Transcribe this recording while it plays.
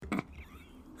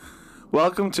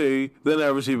Welcome to the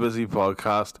Never Too Busy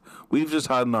podcast. We've just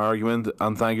had an argument,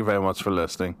 and thank you very much for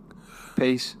listening.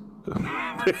 Peace.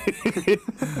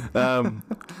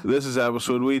 This is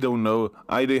episode We Don't Know.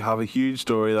 I do have a huge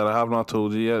story that I have not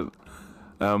told you yet,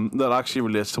 that actually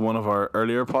relates to one of our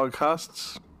earlier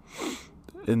podcasts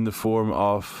in the form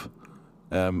of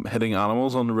hitting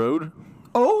animals on the road.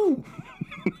 Oh!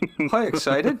 How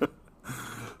excited.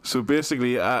 So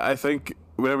basically, I think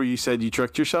whenever you said you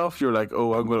tricked yourself, you're like,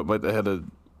 oh, I'm about to hit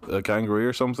a kangaroo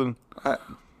or something. You're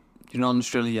not in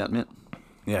Australia yet, mate.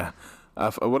 Yeah.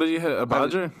 What did you hit? A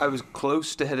badger? I was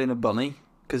close to hitting a bunny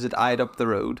because it eyed up the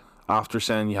road. After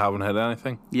saying you haven't hit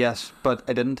anything? Yes, but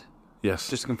I didn't. Yes.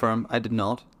 Just to confirm, I did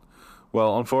not.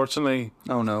 Well, unfortunately,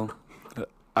 Oh no.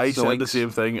 I said the Zoinks. same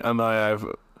thing, and now I've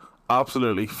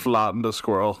absolutely flattened a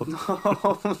squirrel.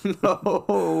 Oh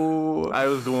no. I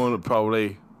was going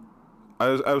probably,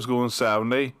 I was going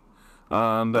 70,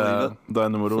 and Believe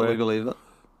down the Fully motorway, believe it.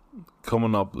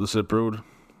 coming up the zip road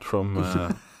from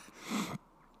what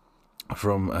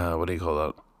do you call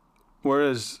that? Where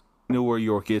is where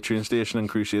Yorkgate train station and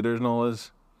Crusaders and all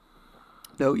is?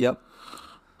 No, yep.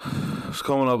 I was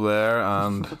coming up there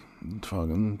and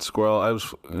fucking squirrel. I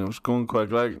was going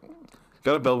quick, like,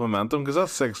 gotta build momentum because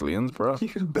that's 6 lanes, bro. You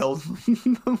can build.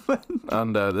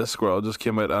 And this squirrel just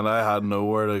came out, and I had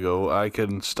nowhere to go. I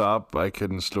couldn't stop. I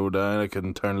couldn't slow down. I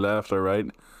couldn't turn left or right.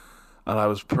 And I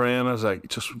was praying. I was like,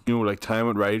 just like time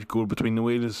it right, go between the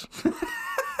wheels.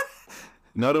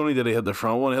 Not only did he hit the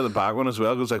front one, he hit the back one as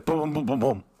well. It was like boom, boom, boom,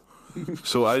 boom, boom.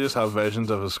 So I just have visions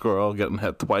of a squirrel getting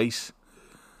hit twice.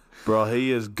 Bro,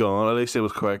 he is gone. At least it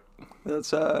was quick.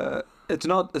 That's it's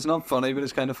not funny, but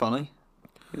it's kind of funny.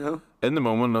 You know? In the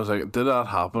moment, I was like, did that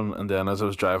happen? And then as I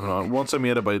was driving on, once I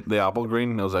made about the apple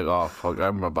green, I was like, oh, fuck,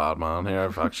 I'm a bad man here.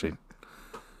 I've actually...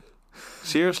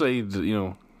 Seriously,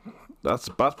 that's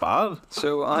bad.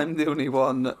 So I'm the only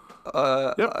one out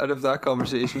of that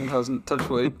conversation that hasn't touched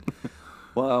wood.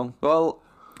 Wow. Well,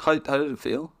 how did it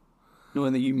feel?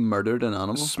 Knowing that you murdered an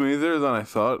animal? Smoother than I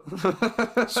thought.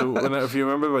 So, if you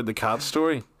remember about the cat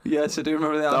story, Yes, I do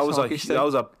remember that. that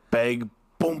was a big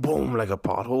boom, boom, like a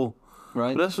pothole.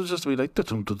 Right. But this was just a wee like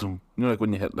dum dum dum. Like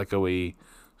when you hit like a wee,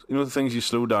 the things you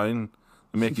slow down,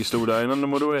 that make you slow down on the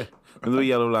motorway. And the wee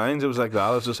yellow lines, it was like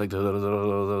that. It was just like.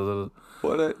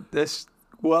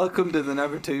 Welcome to the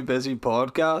Never Too Busy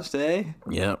podcast, eh?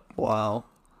 Yeah. Wow.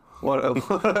 What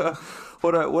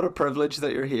a privilege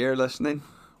that you're here listening.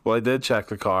 Well, I did check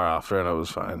the car after, and it was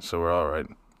fine, so we're all right.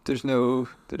 There's no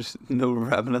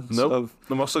remnants Nope. of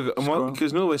They must have squirrel.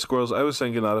 because way squirrels. I was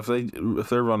thinking that if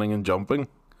they're running and jumping,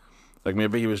 like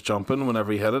maybe he was jumping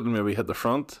whenever he hit it, and maybe he hit the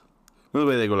front. The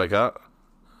way they go like that,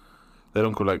 they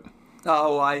don't go like.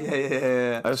 Oh,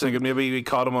 yeah. I was thinking maybe we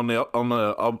caught him on the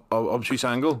obtuse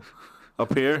angle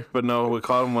up here, but no, we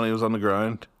caught him when he was on the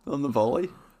ground. On the volley.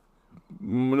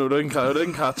 No, I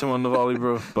didn't catch him on the volley,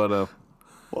 bro. But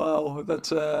Wow,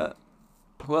 that's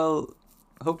well,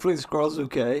 hopefully the squirrel's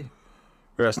okay.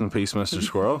 rest in peace, Mr.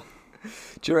 Squirrel.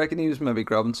 Do you reckon he was maybe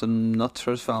grabbing some nuts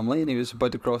for his family and he was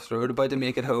about to cross the road, about to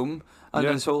make it home, and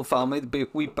Yeah. his whole family, the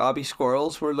wee baby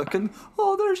squirrels, were looking,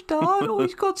 oh, there's Dad, oh,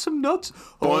 he's got some nuts.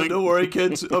 Oh, Boink. don't worry,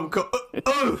 kids, I'm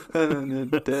and then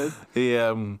dead. He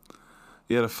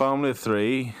had a family of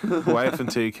 3, wife and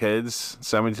 2 kids,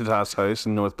 semi-detached house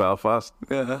in North Belfast,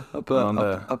 Yeah, up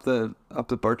the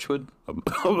Birchwood. up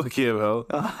the Cave Hill.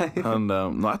 And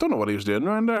no, I don't know what he was doing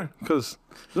around there, because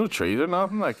there's no trees or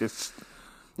nothing. Like, it's...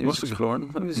 He was Must have- exploring.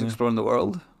 Maybe he was Yeah. exploring the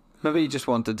world. Maybe he just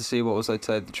wanted to see what was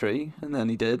outside the tree, and then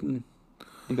he did, and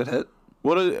he got hit.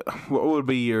 What would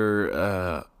be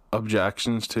your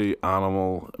objections to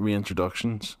animal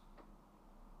reintroductions?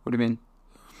 What do you mean?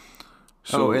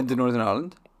 So, into Northern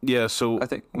Ireland? yeah, so I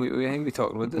think we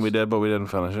talked about this. we did, but we didn't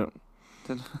finish it.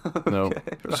 No. Okay,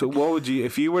 right. So what would you,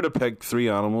 if you were to pick 3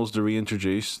 animals to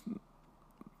reintroduce,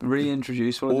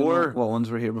 Reintroduce what ones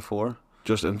were here before?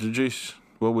 just introduce,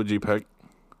 what would you pick?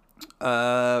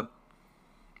 The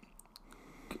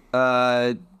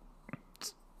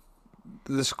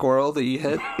squirrel that you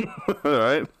hit.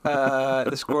 Alright.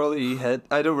 The squirrel that you hit.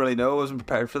 I don't really know. I wasn't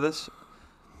prepared for this.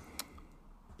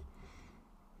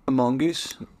 A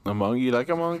mongoose. You like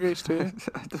a mongoose too?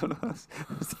 I don't know.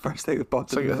 That's the first thing that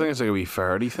popped It's like, in I my think it's like a wee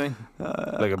ferrety thing.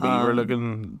 head. Like a beaver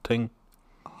looking thing.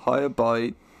 How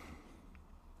about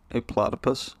a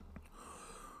platypus?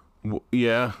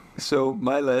 Yeah. So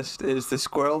my list is the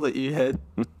squirrel that you hit.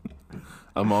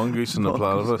 A mongoose and a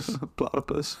platypus.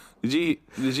 Platypus. Did you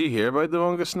hear about the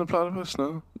mongoose and the platypus?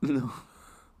 No? No.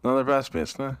 No, they're best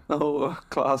mates now. Oh,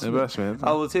 class. They're best mates.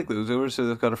 I will take those over so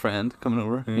they've got a friend coming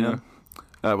over, you know.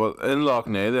 Well, in Loch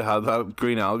Ness they had that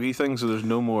green algae thing, so there's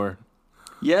no more.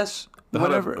 Yes, They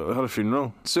had a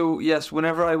funeral. So yes,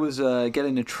 whenever I was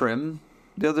getting a trim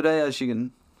the other day, as you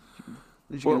can.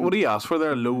 What do you ask for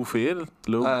there? Low fade?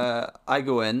 I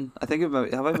go in. I think have I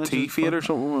mentioned a tea fade or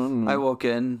something? I walk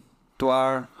in.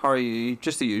 Dwyer, how are you?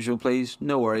 Just the usual, please.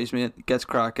 No worries, mate. Gets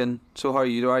cracking. So how are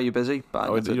you? Dwyer, are you busy?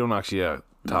 Bang, you don't actually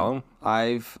tell him?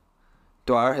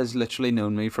 Dwyer has literally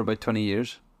known me for about 20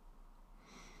 years.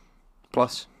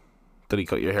 Plus. Did he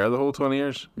cut your hair the whole 20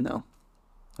 years? No.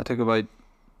 I took about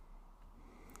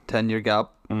 10-year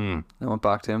gap. I went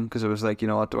back to him because I was like, you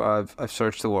know what, Dwyer, I've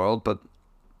searched the world, but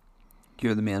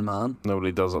you're the main man.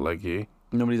 Nobody does it like you.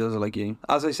 Nobody does it like you.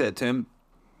 As I said to him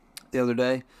the other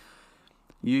day,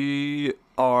 you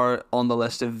are on the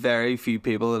list of very few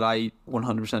people that I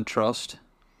 100% trust.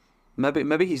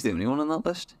 Maybe he's the only one on that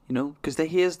list, you know, because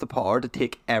he has the power to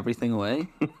take everything away.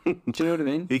 Do you know what I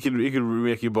mean? He could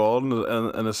make you bald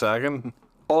in a second.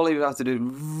 All he would have to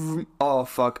do, oh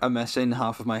fuck, I'm missing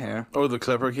half of my hair. Or the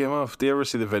clipper came off. Do you ever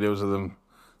see the videos of them?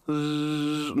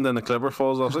 And then the clipper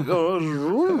falls off. It's like,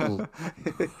 oh.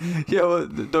 Yeah, well,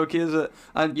 Doug is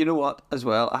and you know what? As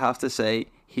well, I have to say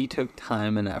he took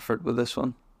time and effort with this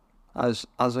one, as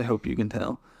I hope you can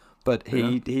tell. But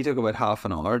he took about half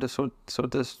an hour to sort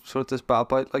this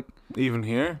bap out. Like even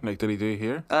here, like did he do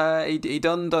here? He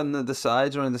done the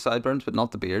sides around the sideburns, but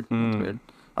not the beard. Not the beard.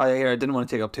 I didn't want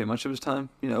to take up too much of his time,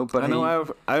 you know. But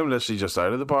I'm literally just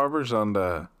out of the barbers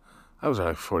and. I was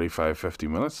like 45, 50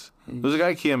 minutes. There's a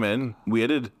guy came in,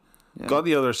 waited, got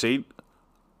the other seat,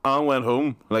 and went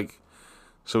home. Like,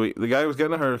 so the guy was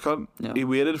getting a haircut. Yeah. He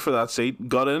waited for that seat,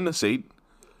 got in the seat,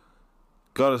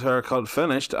 got his haircut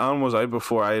finished, and was out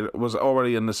before I was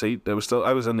already in the seat. I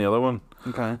was in the other one.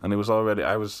 Okay. And I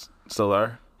was still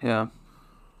there. Yeah.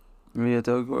 Yeah,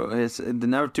 Doug. It's the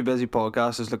Never Too Busy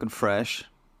podcast is looking fresh.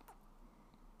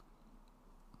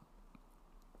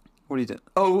 What are you doing?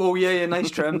 Oh yeah, nice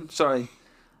trim. Sorry.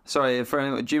 For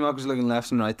anyone, G-Mac was looking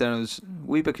left and right there, and I was a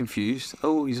wee bit confused.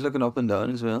 Oh, he's looking up and down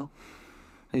as well.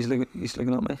 He's looking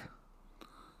at me.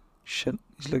 Shit,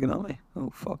 he's looking at me. Oh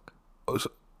fuck. Oh,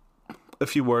 so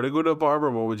if you were to go to a barber,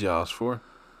 what would you ask for?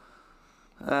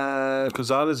 Because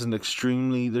that is an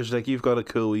extremely. There's like you've got a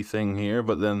cool wee thing here,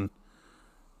 but then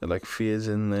it like fades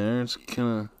in there. It's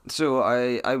kind of. So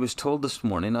I was told this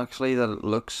morning actually that it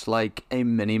looks like a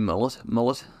mini mullet.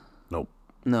 Nope.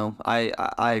 No, I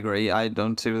agree. I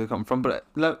don't see where they come from. But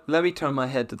let me turn my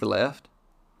head to the left.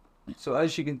 So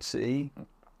as you can see,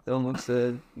 almost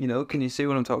can you see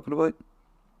what I'm talking about?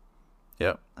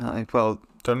 Yeah. Well,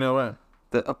 turn the other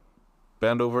way.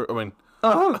 Bend over. I mean.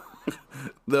 Oh.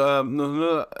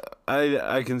 No.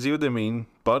 I can see what they mean,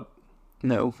 but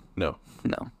no.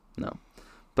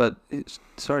 But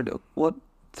sorry, Doug. What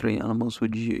 3 animals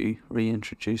would you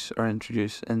reintroduce or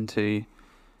introduce into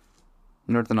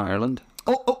Northern Ireland?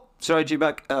 Oh, sorry,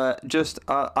 G-Back. Just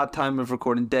at time of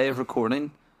recording, day of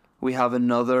recording, we have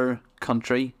another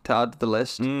country to add to the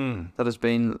list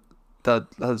that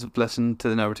has listened to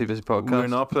the Never Too Busy podcast. We're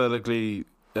not politically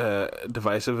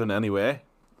divisive in any way.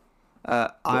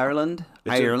 Ireland.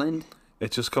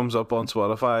 It just comes up on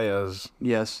Spotify as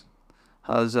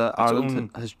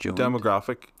Ireland has joined.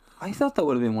 Demographic. I thought that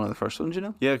would have been one of the first ones, you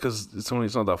know. Yeah, because it's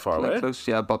not that far away. Close,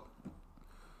 yeah, but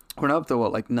we're now up to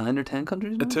what, like 9 or 10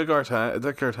 countries now? It took our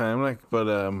time, like, but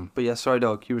yeah, sorry,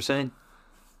 Doug. You were saying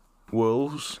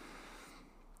wolves,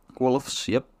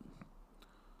 yep.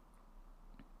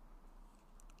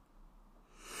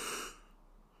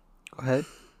 Go ahead.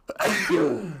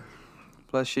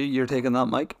 Bless you. You're taking that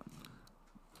mic.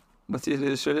 What's you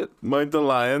illustrate it? Mountain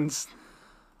lions,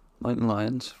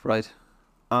 right?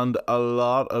 And a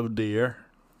lot of deer.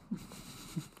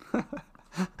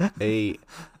 A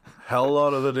hell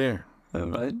lot of the deer.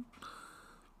 Right.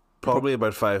 Probably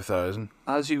about 5,000.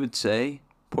 As you would say,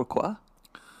 pourquoi?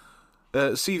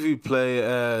 See if you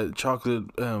play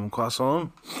chocolate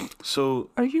croissant. So.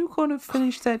 Are you going to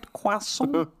finish that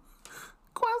croissant?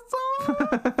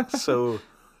 So,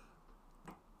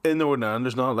 in Northern Ireland,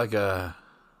 there's no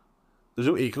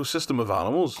ecosystem of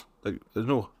animals. Like, there's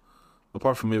no,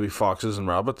 apart from maybe foxes and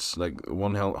rabbits. Like,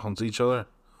 one hunts each other.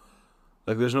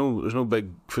 Like, there's no big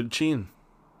food chain.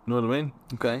 You know what I mean?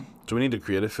 Okay. So we need to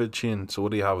create a food chain. So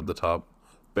what do you have at the top?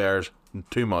 Bears.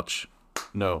 Too much.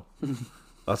 No.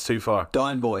 That's too far.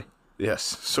 Down, boy. Yes.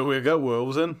 So we've got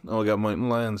wolves in, and we've got mountain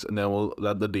lions, and then we'll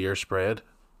let the deer spread.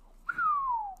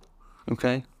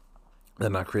 Okay.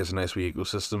 Then that creates a nice wee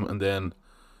ecosystem, and then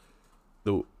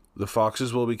the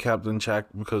foxes will be kept in check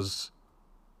because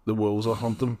the wolves will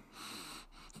hunt them.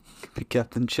 Be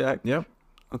kept in check. Yep.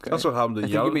 Okay. That's what happened to I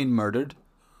think you mean murdered.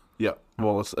 Yeah.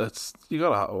 Well, it's you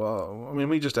gotta. Well, I mean,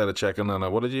 we just had a chicken,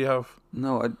 and what did you have?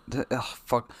 No,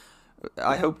 fuck.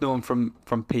 I hope no one from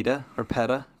Pita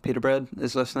Bread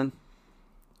is listening,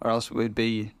 or else they'd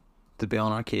be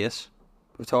on our case.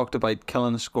 We talked about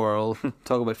killing a squirrel,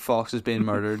 talked about foxes being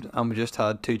murdered, and we just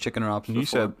had 2 chicken wraps. You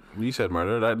said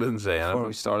murdered. I didn't say anything Before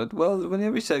we started. Well,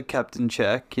 whenever you said kept in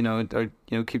check, keep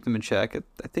them in check,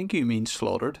 I think you mean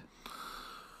slaughtered.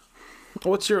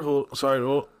 What's your whole? Sorry,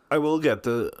 well, I will get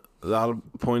to that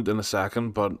point in a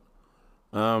second, but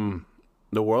the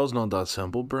world's not that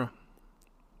simple, bro.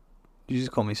 You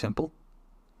just call me simple.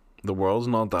 The world's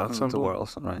not that simple. The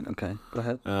world's right. Okay, go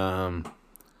ahead.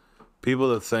 People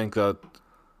that think that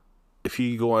if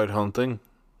you go out hunting,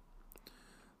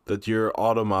 that you're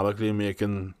automatically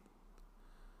making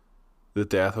the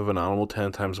death of an animal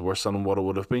 10 times worse than what it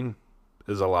would have been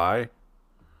is a lie.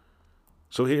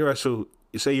 So you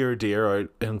say you're a deer out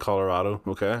in Colorado,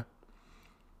 okay?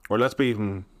 Or let's be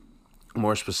even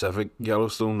more specific,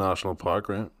 Yellowstone National Park,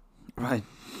 right? Right.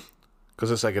 Because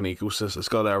it's like an ecosystem. It's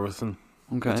got everything.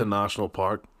 Okay. It's a national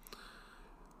park.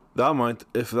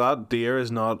 If that deer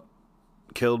is not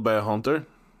killed by a hunter,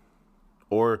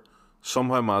 or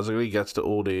somehow magically gets to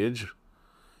old age,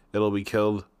 it'll be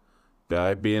killed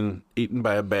by being eaten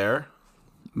by a bear,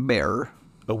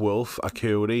 a wolf, a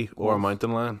coyote, or a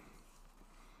mountain lion.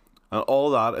 And all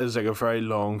that is like a very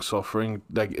long suffering.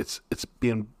 Like it's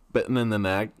being bitten in the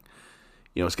neck.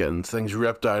 It's getting things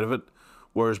ripped out of it.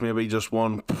 Whereas maybe just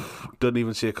one didn't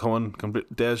even see it coming,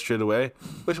 dead straight away.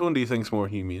 Which one do you think's more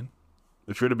humane?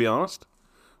 If you're to be honest,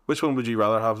 which one would you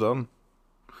rather have done?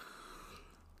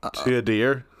 To a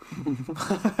deer?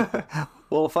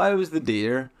 Well, if I was the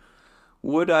deer,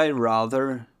 would I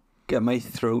rather get my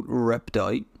throat ripped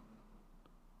out?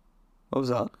 What was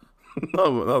that?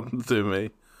 No, nothing to me.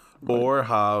 Right. Or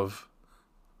have...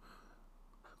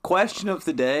 Question of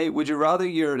the day: would you rather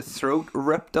your throat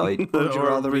ripped out, or would you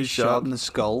rather be shot in the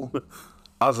skull?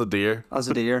 As a deer. As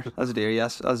a deer,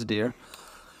 yes, as a deer.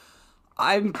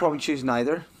 I would probably choose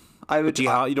neither.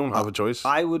 You don't have a choice.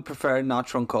 I would prefer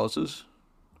natural causes.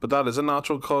 But that is a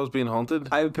natural cause, being hunted.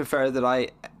 I would prefer that I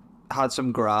had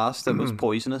some grass that was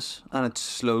poisonous and it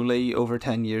slowly, over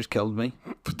 10 years, killed me.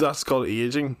 But that's called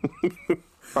aging.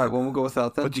 Right, well, we'll go with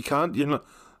that then. But you can't,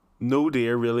 no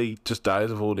deer really just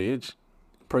dies of old age.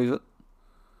 Prove it.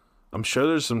 I'm sure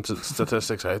there's some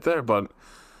statistics out there, but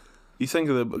you think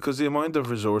of it, because the amount of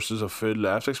resources of food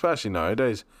left, especially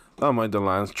nowadays, that amount of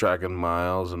lions tracking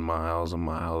miles and miles and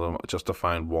miles just to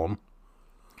find one.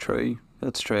 True.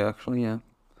 That's true, actually, yeah.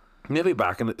 Maybe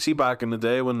back in the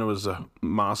day when there was a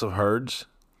massive herds.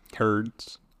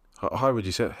 How would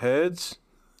you say it? Heads?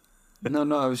 No,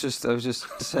 I was just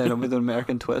saying it with an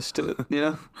American twist to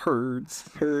it, Herds.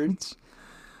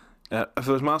 If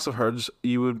there was massive herds,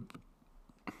 you would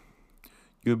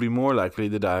be more likely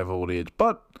to die of old age.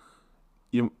 But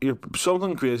you're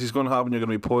something crazy is going to happen. You're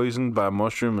going to be poisoned by a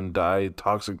mushroom and die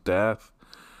toxic death.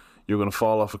 You're going to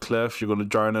fall off a cliff. You're going to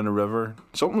drown in a river.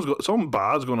 Something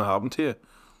bad's going to happen to you.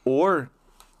 Or,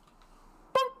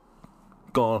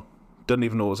 gone. Didn't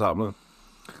even know what was happening.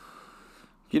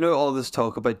 All this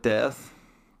talk about death,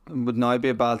 would now be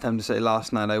a bad time to say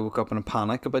last night I woke up in a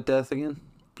panic about death again?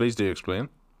 Please do explain.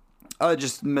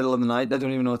 Just middle of the night. I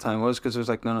don't even know what time it was, because it was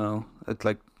like, no. It's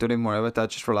like, don't even worry about that.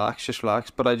 Just relax.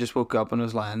 But I just woke up and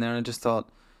was lying there and I just thought,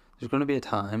 there's going to be a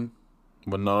time.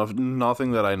 But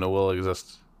nothing that I know will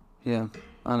exist. Yeah.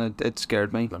 And it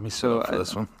scared me. Let me for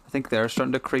this one. I think they're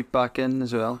starting to creep back in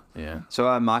as well. Yeah. So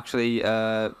I'm actually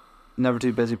Never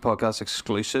Too Busy podcast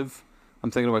exclusive. I'm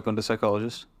thinking about going to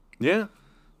psychologist. Yeah.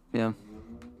 Yeah.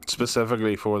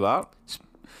 Specifically for that?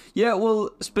 Yeah,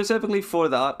 well, specifically for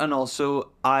that, and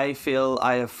also I feel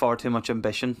I have far too much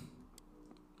ambition.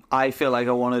 I feel like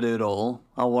I want to do it all.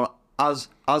 I want, as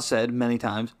said many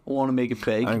times, I want to make it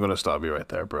big. I'm going to stop you right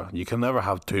there, bro. You can never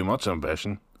have too much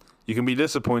ambition. You can be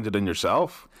disappointed in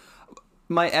yourself.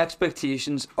 My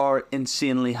expectations are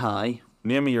insanely high.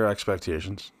 Name me your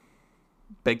expectations.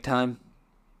 Big time.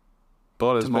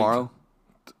 But it's tomorrow.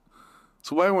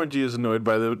 So why weren't you as annoyed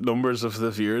by the numbers of the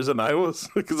viewers than I was?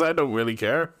 Because I don't really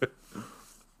care.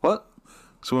 What?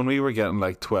 So when we were getting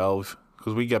like 12,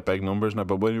 because we get big numbers now,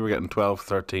 but when we were getting 12,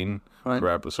 13 per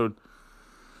episode.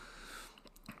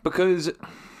 Because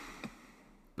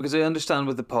I understand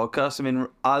with the podcast, I mean,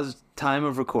 as time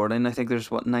of recording, I think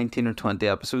there's 19 or 20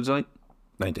 episodes out.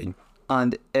 19.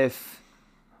 And if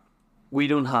we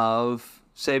don't have,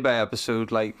 say by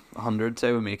episode like 100,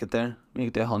 say we make it to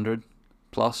 100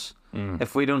 plus.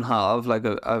 If we don't have like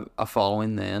a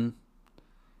following then,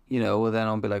 then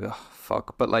I'll be like, oh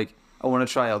fuck. But like I want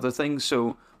to try other things.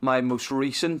 So my most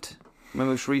recent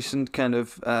kind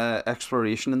of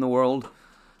exploration in the world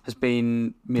has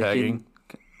been making.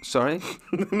 Sorry?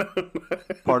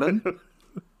 Pardon?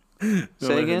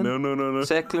 Say again? No.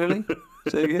 Say it clearly?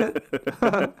 Say again?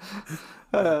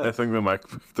 I think the mic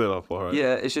picked it up alright.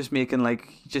 Yeah, it's just making like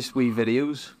just wee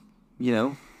videos, you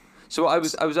know. So I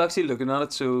was actually looking at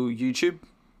it. So YouTube.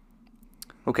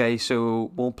 Okay,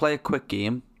 so we'll play a quick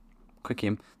game.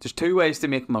 There's two ways to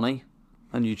make money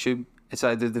on YouTube. It's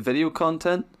either the video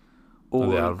content or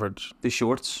the average. the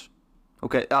shorts.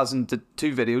 Okay, as in the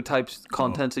two video types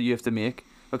content that you have to make.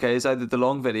 Okay, it's either the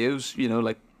long videos, you know,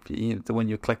 like the one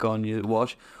you click on, you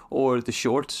watch, or the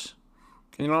shorts.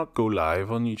 Can you not go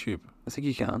live on YouTube? I think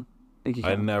you can.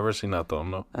 I've never seen that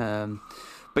done though.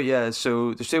 But yeah,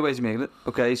 so there's two ways of making it.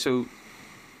 Okay, so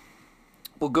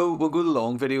we'll go the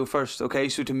long video first. Okay,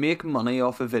 so to make money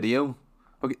off a video,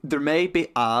 okay, there may be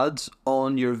ads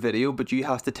on your video, but you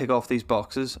have to tick off these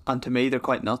boxes, and to me they're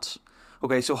quite nuts.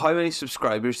 Okay, so how many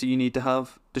subscribers do you need to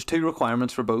have? There's two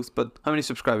requirements for both, but how many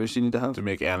subscribers do you need to have? To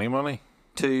make any money?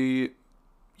 To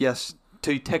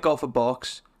tick off a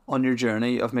box on your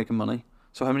journey of making money.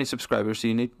 So how many subscribers do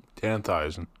you need?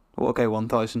 10,000. Okay,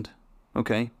 1,000.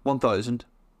 Okay, 1,000.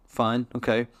 Fine,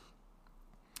 okay.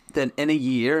 Then in a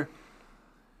year,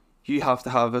 you have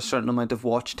to have a certain amount of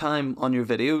watch time on your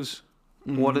videos.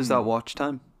 What is that watch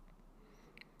time?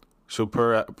 So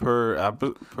per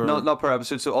Not per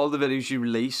episode. So all the videos you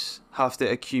release have to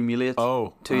accumulate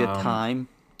to a time.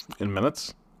 In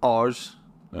minutes? Hours.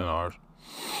 In hours.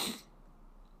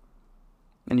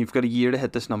 And you've got a year to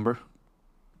hit this number.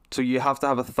 So you have to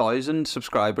have 1,000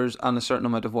 subscribers and a certain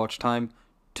amount of watch time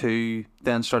to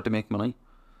then start to make money.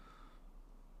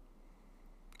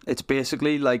 It's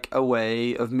basically like a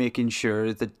way of making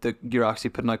sure that you're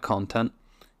actually putting out content.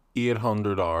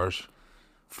 800 hours.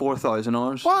 4,000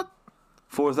 hours. What?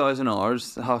 4,000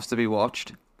 hours has to be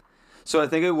watched. So I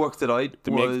think I worked it out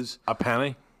To was make a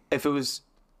penny? if it was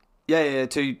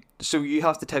so you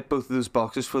have to tick both of those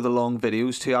boxes for the long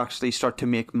videos to actually start to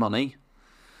make money.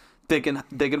 They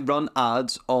can run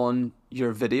ads on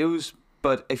your videos,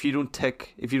 but if you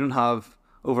don't have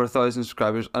over 1,000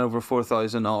 subscribers and over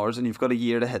 4,000 hours, and you've got a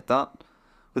year to hit that,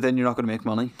 but then you're not going to make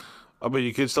money. Oh, but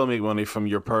you could still make money from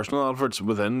your personal adverts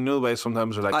within. You know, the way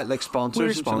sometimes they're like sponsors.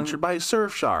 We're sponsored by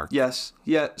Surfshark. Yes,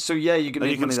 yeah. So yeah, you can And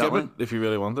make you can money skip that way. it if you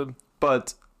really wanted.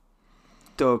 But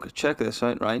Doug, check this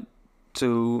out, right?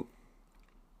 So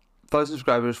 1,000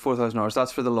 subscribers, 4,000 hours.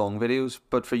 That's for the long videos,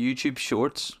 but for YouTube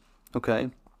Shorts,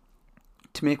 okay,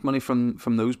 to make money from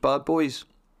those bad boys,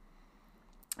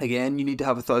 again, you need to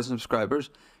have 1,000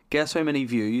 subscribers. Guess how many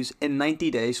views in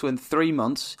 90 days? So in 3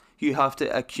 months, you have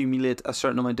to accumulate a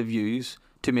certain amount of views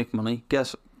to make money.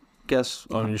 Guess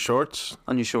On your shorts?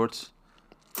 On your shorts.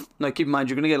 Now, keep in mind,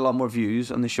 you're going to get a lot more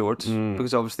views on the shorts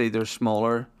because obviously they're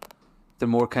smaller. They're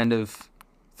more kind of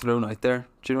thrown out there.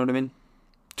 Do you know what I mean?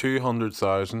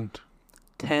 200,000.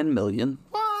 10 million.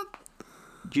 What?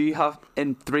 You have,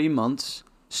 in 3 months,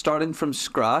 starting from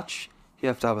scratch, you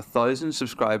have to have 1,000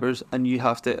 subscribers and you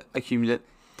have to accumulate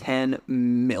 10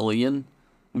 million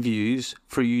views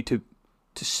for you to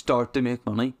start to make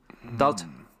money. That's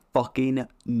fucking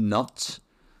nuts.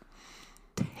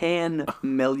 10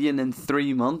 million in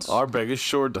 3 months. Our biggest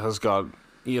short has got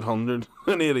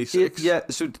 886. Yeah,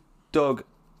 so Doug,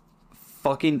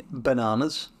 fucking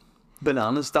bananas.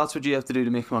 That's what you have to do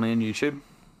to make money on YouTube.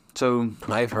 So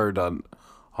I've heard that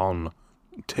on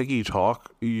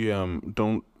TikTok,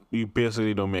 you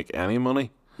basically don't make any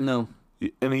money. no.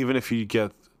 And even if you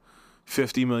get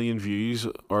 50 million views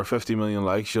or 50 million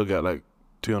likes, you'll get like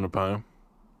 £200.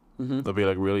 They'll be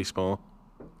like really small.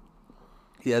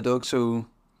 Yeah, Doug, so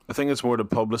I think it's more to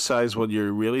publicise what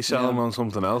you're really selling on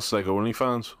something else, like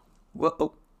OnlyFans.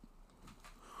 well,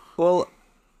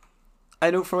 I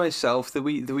know for myself the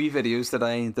wee videos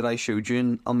that I showed you,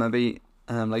 and I'll maybe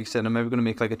like I said, I'm maybe gonna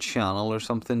make like a channel or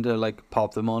something to like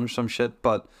pop them on or some shit.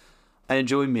 But I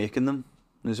enjoy making them.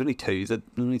 There's only two that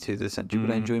I sent you,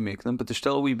 but I enjoy making them. But there's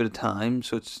still a wee bit of time,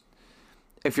 so it's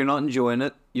if you're not enjoying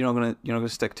it, you're not gonna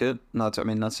stick to it.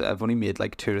 And that's it. I've only made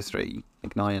like 2 or 3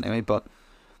 like now anyway. But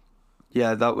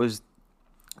yeah, that was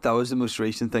the most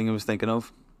recent thing I was thinking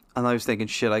of, and I was thinking,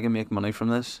 shit, I can make money from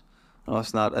this. And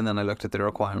that's not. And then I looked at the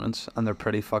requirements, and they're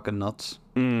pretty fucking nuts.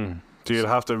 So you'd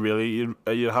have to really,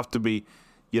 you'd have to be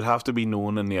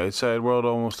known in the outside world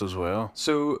almost as well.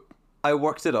 So I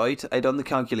worked it out. I done the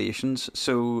calculations.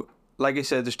 So like I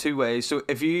said, there's 2 ways. So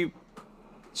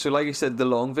like I said, the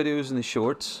long videos and the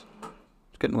shorts.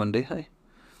 It's getting windy, hey.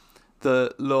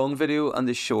 The long video and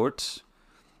the shorts.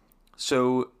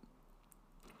 So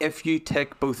if you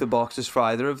tick both the boxes for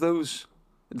either of those,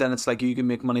 then it's like you can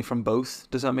make money from both.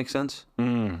 Does that make sense?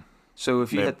 So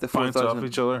if you hit the bounce off 4,000,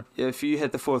 each other. if you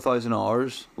hit the 4,000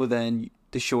 hours, well then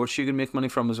the shorts you can make money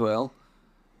from as well.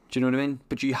 Do you know what I mean?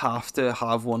 But you have to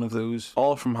have one of those.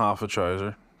 All from half a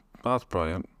trouser. That's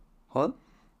brilliant. What?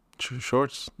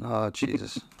 Shorts. Oh,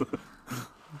 Jesus.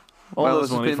 All Well, this this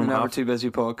has money been from the Never half. Too Busy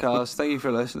podcast. Thank you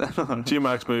for listening.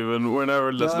 G-Max moving. We're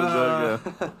never listening to it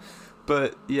again.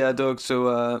 But yeah, Doug.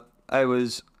 So I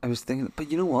was thinking, but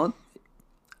you know what?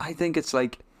 I think it's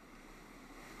like,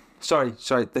 sorry,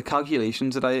 the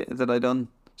calculations that I done.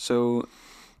 So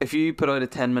if you put out a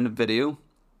 10-minute video,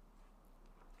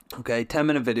 okay,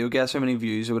 10-minute video, guess how many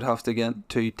views it would have to get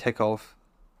to tick off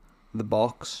the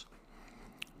box?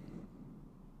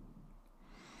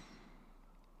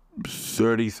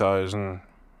 30,000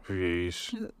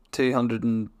 views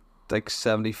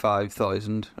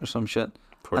 275,000 or some shit.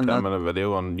 for a And 10-minute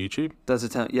video on YouTube. That's a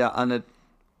 10. Yeah, and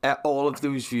all of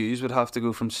those views would have to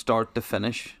go from start to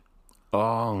finish.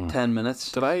 Oh. 10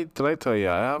 minutes. Did I tell you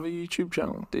I have a YouTube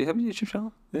channel? Do you have a YouTube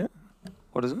channel? Yeah.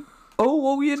 What is it?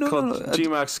 Oh, yeah, It's no. called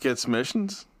G-Max Skits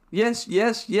Missions. Yes.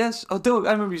 Oh, Doug,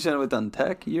 I remember you saying it with Dan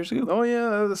Tech years ago. Oh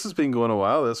yeah, this has been going a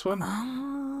while, this one.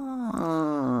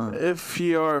 Ah. If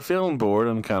you are feeling bored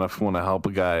and kind of want to help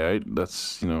a guy out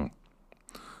that's, not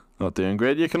doing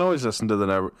great, you can always listen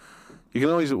to you can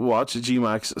always watch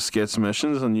G-Max Skits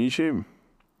Missions on YouTube.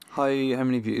 How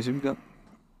many views have you got?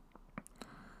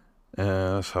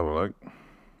 Let's have a look.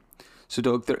 So,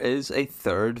 Doug, there is a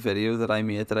third video that I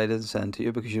made that I didn't send to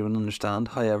you because you don't understand.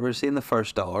 However, see in the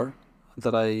first hour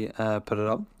that I put it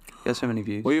up, guess how many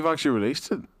views? Well, you've actually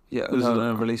released it. Yeah, Is no, it-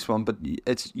 I released one, but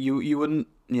it's you wouldn't.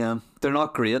 Yeah, they're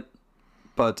not great,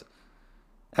 but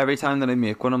every time that I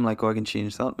make one, I'm like, oh, I can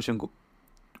change that, which I'm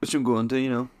going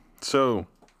to, So,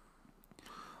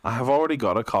 I have already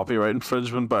got a copyright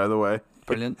infringement, by the way.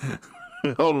 Brilliant.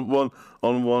 on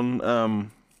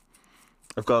one,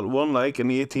 I've got 1 like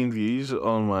and 18 views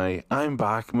on my I'm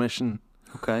Back mission.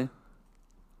 Okay.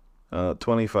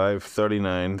 25,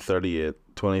 39, 38,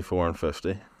 24, and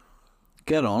 50.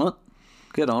 Get on it.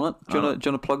 Do you want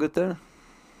to plug it there?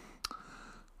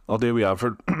 I'll do a wee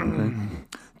advert.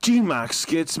 G-Max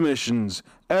Skits Missions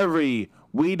every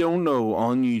We Don't Know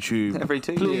on YouTube. Every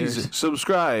 2 Please years.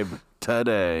 subscribe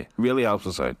today. Really helps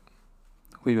us out.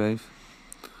 We wave.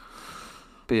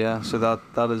 But yeah, so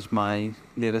that is my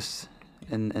latest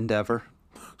endeavour.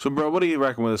 So, bro, what do you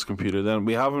reckon with this computer then?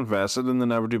 We have invested in the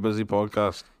Never Too Busy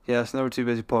podcast. Yes, Never Too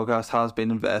Busy podcast has been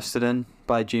invested in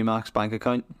by GMAX bank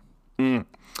account. And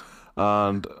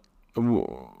we're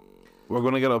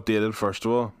going to get updated first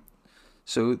of all.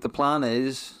 So the plan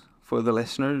is for the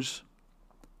listeners,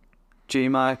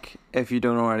 GMAC, if you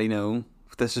don't already know,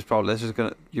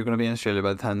 you're gonna be in Australia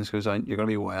by the time this goes out. You're gonna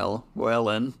be well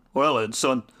in,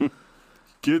 son.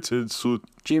 Get it, so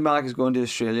GMAC is going to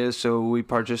Australia, so we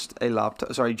purchased a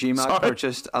laptop. Sorry, GMAC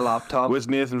purchased a laptop. which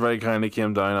Nathan very kindly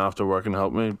came down after work and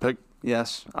helped me pick.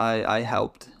 Yes, I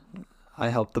helped. I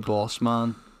helped the boss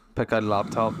man pick out a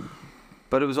laptop,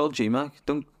 but it was all GMAC.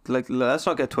 Let's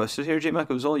not get twisted here, GMAC.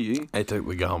 It was all you. I took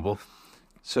the gamble.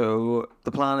 So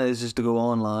the plan is to go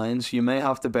online. So you may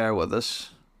have to bear with us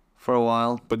for a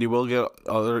while. But you'll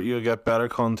get better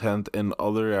content in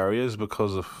other areas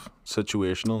because of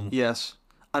situational. Yes,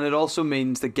 and it also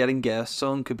means that getting guests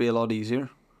on could be a lot easier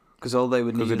because all they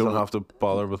would need Because they don't have to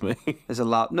bother with me. is a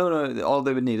lap. No, all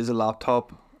they would need is a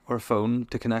laptop or a phone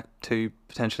to connect to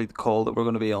potentially the call that we're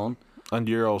going to be on. And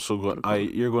you're also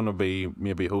you're going to be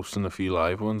maybe hosting a few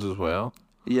live ones as well.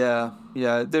 Yeah.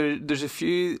 There's a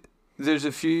few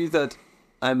that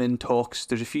I'm in talks.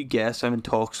 There's a few guests I'm in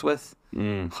talks with.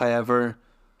 However,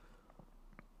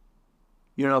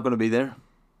 you're not going to be there,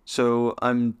 so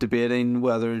I'm debating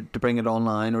whether to bring it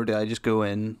online or do I just go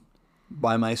in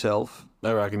by myself.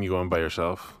 I reckon you go in by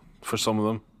yourself for some of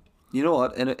them. You know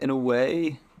what? In a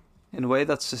way,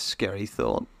 that's a scary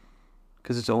thought.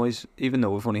 Because it's always, even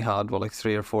though we've only had,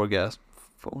 3 or 4 guests,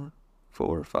 4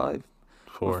 or 5?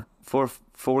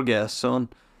 4 guests on,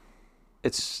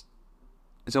 it's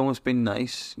almost been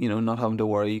nice, not having to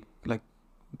worry,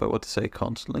 about what to say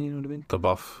constantly, you know what I mean? The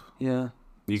buff. Yeah.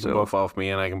 You can buff off me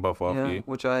and I can buff off you.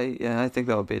 Which I think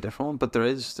that would be a different one. But there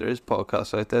is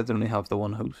podcasts out there that only have the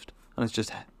one host, and it's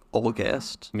just all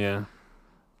guests. Yeah.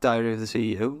 Diary of the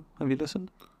CEO, have you listened?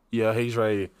 Yeah, he's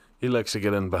right. He likes to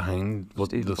get in behind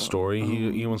the story. Oh.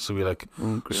 He wants to be like,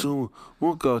 so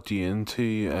what got you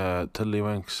into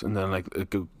Tiddlywinks? And then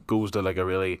it goes to a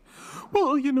really,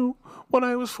 when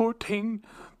I was 14,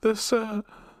 this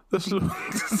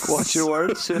watch your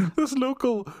words. This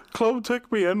local club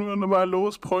took me in at my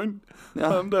lowest point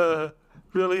and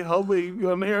really helped me.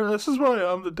 And here, this is where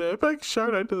I am today. Big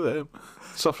shout out to them.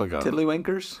 Stuff like that.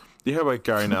 Tiddlywinkers. You hear about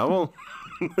Gary Neville?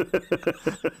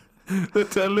 The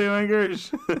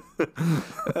Tiddlywinks.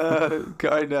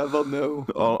 Gary Neville, no.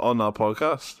 On that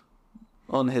podcast.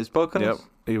 On his podcast? Yep,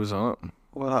 he was on it.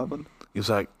 What happened? He was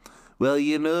like, well,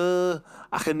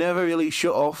 I can never really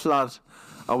shut off, lad.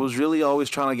 I was really always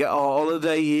trying to get a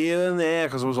holiday here and there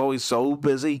because I was always so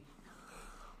busy.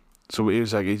 So he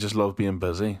was like, he just loved being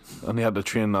busy. And he had to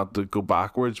train not to go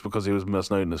backwards because he was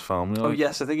missing out on his family. Oh,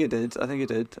 yes, I think he did. I think he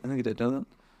did know that.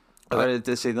 I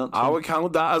did see that. I would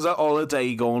count that as a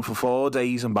holiday going for 4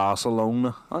 days in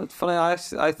Barcelona. Oh, it's funny, I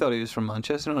thought he was from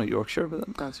Manchester, not Yorkshire,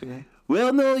 but that's okay.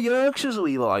 Well, no, Yorkshire's a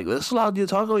wee like this, lad. You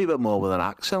talk a wee bit more with an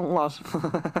accent, lad.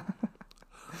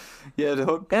 Yeah,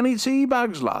 Doug. Any tea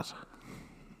bags, lad?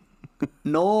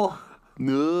 No.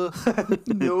 No.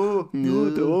 No,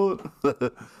 don't.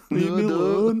 Leave me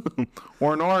alone.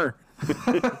 Or nor.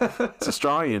 It's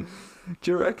Australian.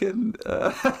 Do you reckon?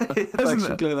 Thanks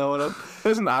for clearing that one up.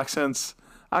 Isn't accents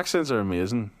are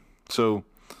amazing. So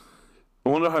I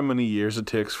wonder how many years it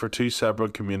takes for 2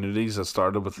 separate communities that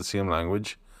started with the same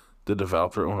language to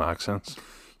develop their own accents.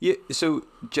 Yeah. So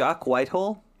Jack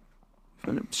Whitehall.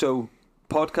 So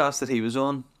podcast that he was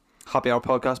on, Happy Hour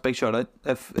podcast. Big shout out.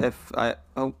 If I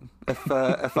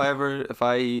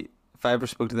ever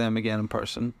spoke to them again in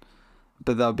person,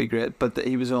 but that would be great. But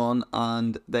he was on,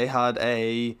 and they had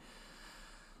a,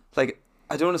 like,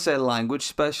 I don't want to say a language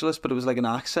specialist, but it was like an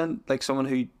accent, like someone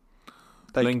who,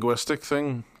 like, linguistic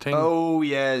thing. Oh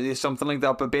yeah, something like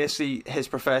that. But basically, his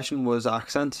profession was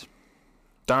accent.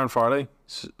 Darren Farley.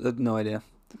 No idea.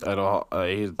 I don't.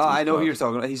 I know who you're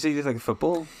talking about. He's like a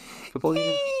football.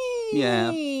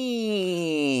 Yeah.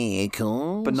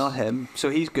 Cool. But not him. So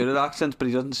he's good at accents, but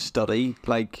he doesn't study.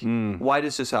 Like, why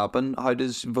does this happen? How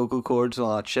does vocal cords and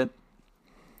all that shit?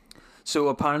 So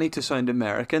apparently, to sound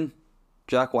American,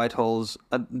 Jack Whitehall's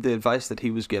the advice that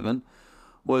he was given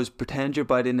was pretend you're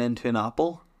biting into an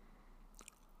apple,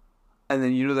 and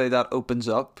then that opens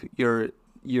up your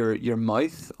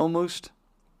mouth almost.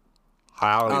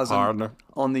 Howdy, partner.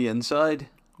 On the inside,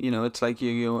 it's like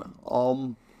you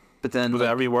but then with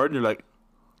every word you're like.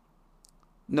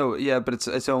 No, yeah, but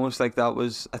it's almost like that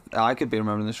was. I could be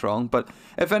remembering this wrong, but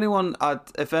if anyone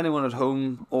at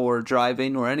home or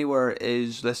driving or anywhere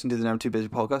is listening to the Never Too Busy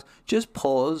podcast, just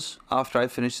pause after I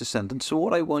finish the sentence. So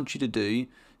what I want you to do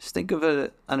is think of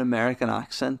an American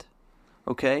accent,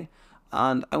 okay?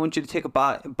 And I want you to take a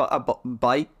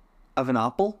bite of an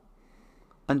apple,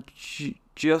 and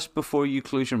just before you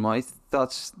close your mouth,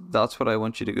 that's what I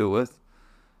want you to go with.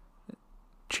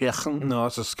 Chicken. No,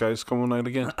 it's a scouse coming out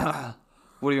again.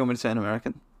 What do you want me to say in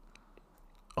American?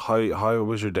 How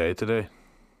was your day today?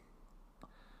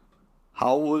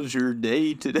 How was your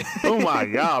day today? Oh my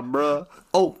god, bro.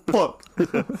 Oh fuck.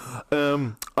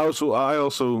 I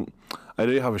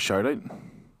do have a shout out.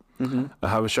 Mm-hmm. I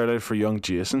have a shout out for young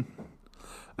Jason.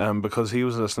 Because he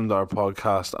was listening to our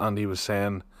podcast and he was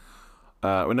saying,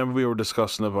 whenever we were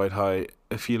discussing about how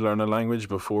if you learn a language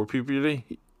before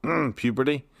puberty,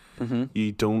 mm-hmm.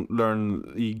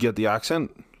 you get the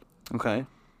accent. Okay.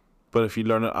 But if you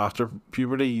learn it after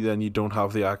puberty, then you don't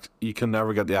have you can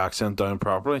never get the accent down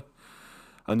properly.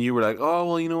 And you were like, oh,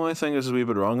 well, I think this is a wee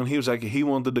bit wrong. And he was like, he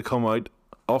wanted to come out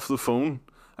off the phone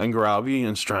and grab you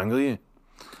and strangle you.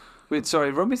 Wait,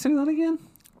 sorry, run me through that again?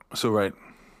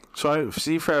 So,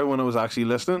 see for everyone who was actually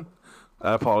listening,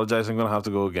 I apologise, I'm going to have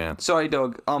to go again. Sorry,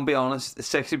 Doug, I'll be honest,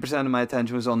 60% of my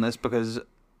attention was on this because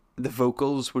the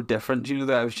vocals were different. You know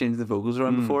that I was changing the vocals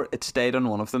around before? It stayed on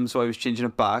one of them, so I was changing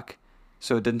it back.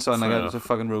 So it didn't sound like I was a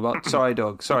fucking robot. Sorry,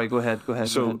 Doug. Sorry, go ahead.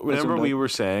 So, whenever we were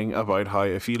saying about how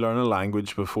if you learn a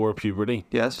language before puberty,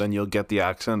 yes, then you'll get the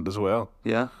accent as well.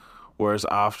 Yeah. Whereas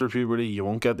after puberty, you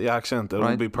won't get the accent. It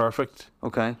won't be perfect.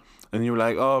 Okay. And you were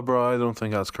like, oh, bro, I don't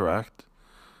think that's correct.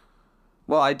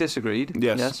 Well, I disagreed.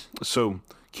 Yes. So,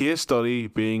 case study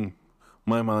being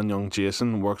my man, young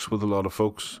Jason, works with a lot of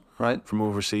folks from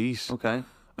overseas. Okay.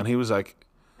 And he was like,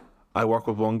 I work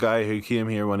with one guy who came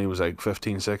here when he was like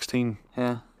 15, 16.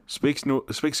 Yeah. Speaks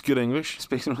good English.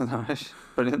 Speaks Northern Irish.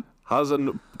 Brilliant. Has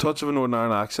a touch of a Northern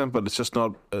Ireland accent, but it's just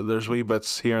not. There's wee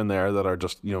bits here and there that are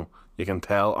just, you can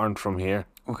tell aren't from here.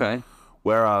 Okay.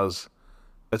 Whereas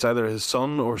it's either his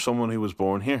son or someone who was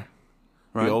born here.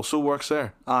 Right. He also works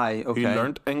there. Aye, okay. He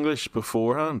learnt English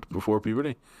beforehand, before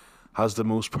puberty. Has the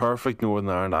most perfect Northern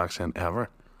Ireland accent ever.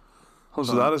 Hold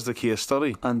on. That is the case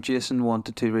study. And Jason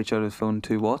wanted to reach out his phone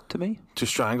to what to me? To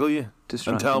strangle you.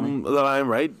 And tell him that I'm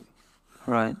right.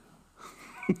 Right.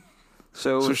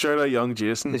 So shout out young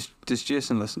Jason. Does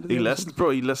Jason listen to this? He listens,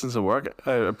 bro. He listens to work.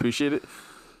 I appreciate it.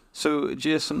 So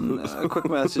Jason, a quick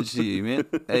message to you, mate,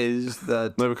 is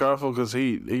that now be careful because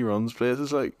he runs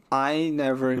places like. I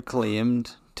never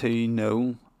claimed to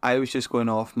know I was just going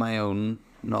off my own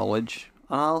knowledge,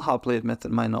 and I'll happily admit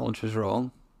that my knowledge was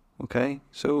wrong. Okay,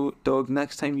 so Doug,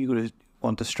 next time you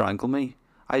want to strangle me,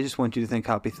 I just want you to think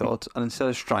happy thoughts, and instead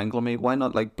of strangle me, why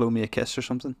not like blow me a kiss or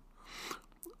something?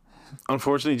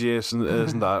 Unfortunately, Jason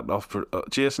isn't that off.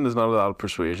 Jason is not of that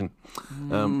persuasion,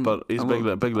 but he's a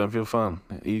big Linfield fan.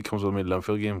 He comes with me to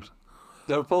Linfield games.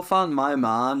 Liverpool fan, my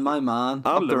man,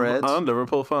 up the Reds. And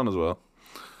Liverpool fan as well.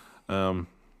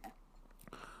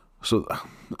 So,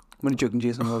 when are you joking,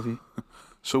 Jason? I love you.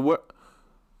 So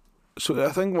I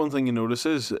think one thing you notice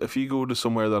is if you go to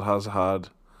somewhere that has had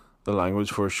the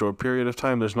language for a short period of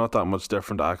time, there's not that much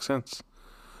different accents.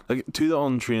 Like to the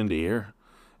untrained ear,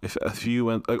 if you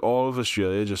went like all of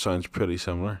Australia just sounds pretty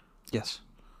similar. Yes.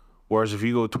 Whereas if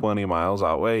you go 20 miles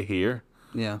that way here,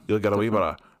 you'll get a wee bit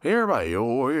of here by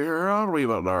you, here a wee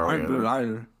bit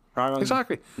there.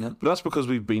 Exactly. Yep. But that's because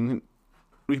we've been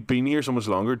here so much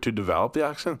longer to develop the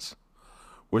accents.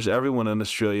 Whereas everyone in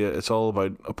Australia, it's all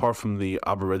about, apart from the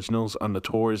Aboriginals and the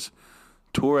Torres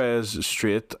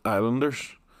Strait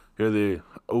Islanders, who are the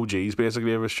OGs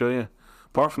basically of Australia.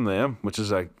 Apart from them, which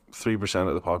is like 3%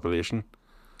 of the population,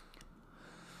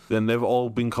 then they've all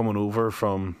been coming over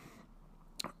from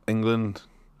England,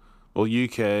 well,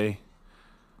 UK,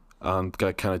 and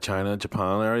kind of China,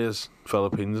 Japan areas,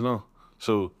 Philippines and all.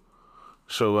 So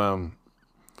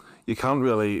you can't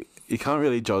really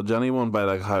judge anyone by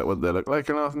like what they look like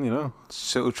or nothing, you know.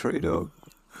 So true, dog.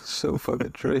 So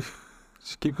fucking true.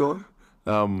 Just keep going.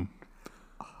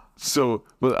 So,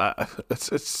 but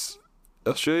it's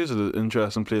Australia's an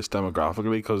interesting place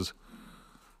demographically because.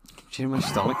 Do you hear my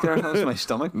stomach there? That was my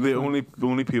stomach. The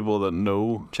only people that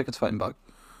know chickens fighting back.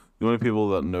 The only people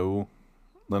that know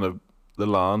the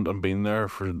land and been there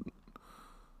for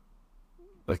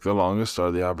like the longest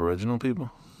are the Aboriginal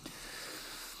people.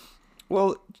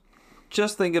 Well,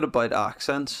 just thinking about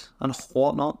accents and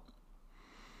whatnot,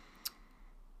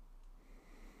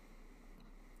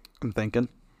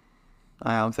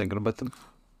 I am thinking about them.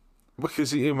 Because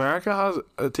see, America has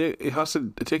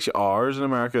it takes you hours in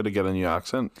America to get a new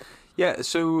accent. Yeah,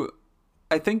 so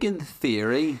I think in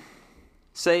theory,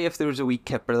 say if there was a wee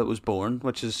kipper that was born,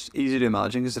 which is easy to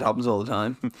imagine because it happens all the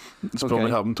time. It's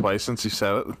probably happened twice since you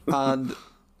said it. And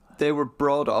they were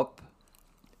brought up,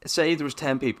 say there was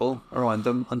 10 people around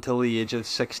them until the age of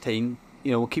 16.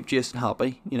 You know, we'll keep Jason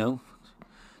happy, you know,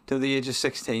 till the age of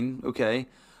 16, okay?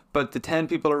 But the 10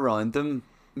 people around them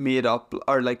made up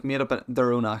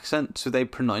their own accent, so they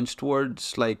pronounced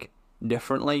words like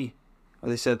differently, or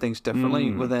they said things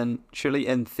differently. Well, then surely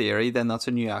in theory, then that's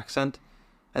a new accent,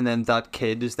 and then that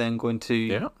kid is then going to.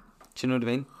 Yeah. Do you know what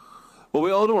I mean? Well,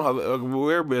 we all don't have.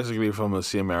 We're basically from the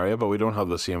same area, but we don't have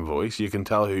the same voice. You can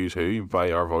tell who's who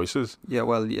by our voices. Yeah.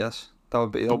 Well, yes, that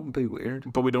would be weird.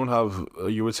 But we don't have.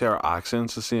 You would say our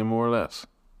accents the same, more or less.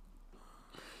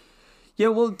 Yeah.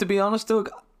 Well, to be honest, Doug,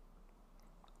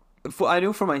 I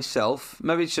know for myself,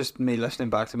 maybe it's just me listening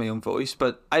back to my own voice,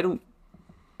 but I don't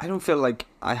feel like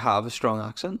I have a strong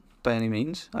accent by any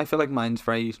means. I feel like mine's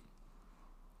very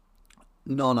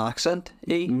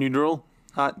non-accent-y. Neutral.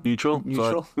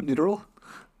 Neutral.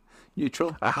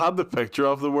 I had the picture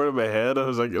of the word in my head. I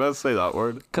was like, let's say that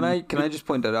word. Can I just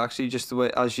point out actually just the way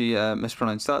as you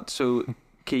mispronounced that? So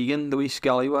Keegan, the wee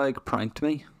scallywag, pranked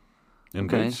me. In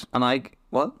boots. And I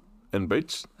what? In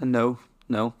boots. No.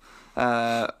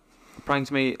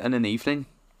 Pranked me in an evening.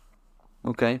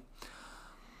 Okay.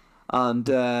 And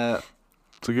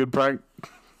it's a good prank.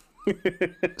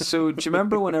 So do you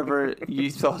remember whenever you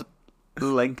thought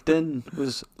LinkedIn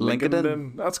was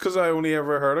LinkedIn? That's because I only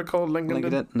ever heard it called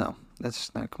LinkedIn. No,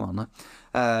 come on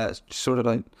now. Sort it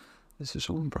out. Is this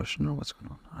all in Russian or what's going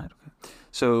on? All right, okay.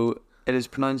 So it is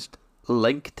pronounced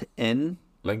LinkedIn.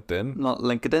 LinkedIn. Not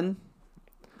LinkedIn.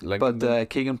 But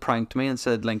Keegan pranked me and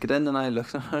said LinkedIn, and I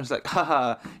looked at her. I was like,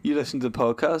 haha, you listened to the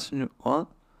podcast? And you, what?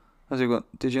 I was like,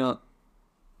 what? Did you not?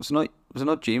 Was it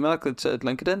not GMAC that said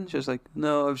LinkedIn? She was like,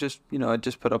 no, I was just, I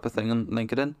just put up a thing on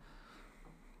LinkedIn.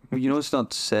 You know, it's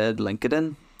not said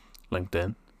LinkedIn.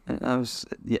 LinkedIn. It's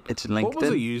LinkedIn. What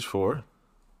was it used for?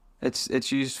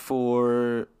 It's used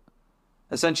for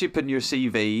essentially putting your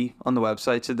CV on the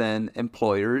website, so then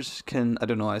employers can, I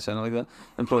don't know why I sound like that,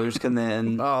 employers can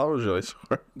then that was really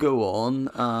sorry. Go on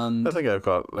and... I think I've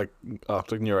got like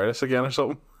optic neuritis again or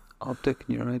something. Optic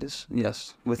neuritis?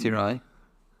 Yes, with your eye.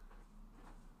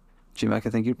 G-Mac, I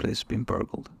think your place has been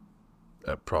burgled.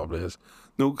 It probably is.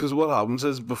 No, because what happens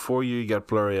is before you get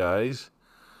blurry eyes,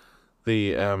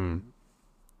 when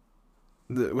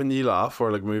you laugh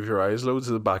or like move your eyes loads,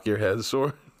 the back of your head is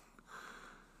sore.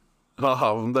 And I'll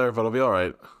have them there, but I'll be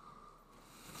alright.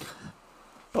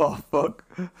 Oh fuck.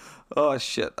 Oh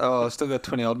shit. Oh, I still got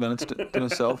 20 odd minutes to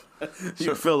myself.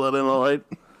 You fill it in all right.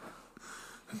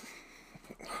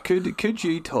 Could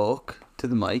you talk to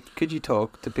the mic? Could you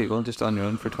talk to people just on your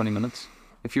own for 20 minutes?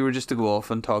 If you were just to go off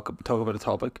and talk about a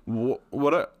topic.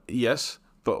 Yes,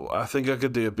 but I think I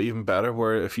could do it even better.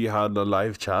 Where if you had a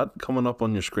live chat coming up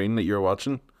on your screen that you're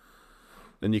watching,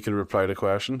 then you could reply to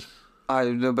questions. I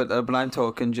know, but I'm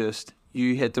talking just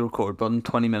you hit the record button.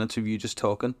 20 minutes of you just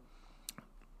talking.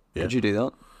 Yeah. Could you do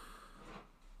that?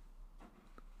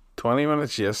 20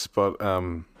 minutes, yes, but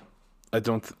I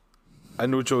don't. I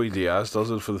know Joey Diaz does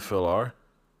it for the full hour.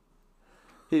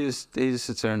 He just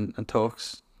sits there and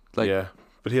talks. Like, yeah,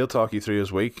 but he'll talk you through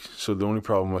his week. So the only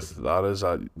problem with that is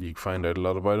that you find out a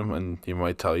lot about him, and he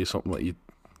might tell you something that you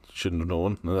shouldn't have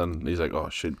known, and then he's like, "Oh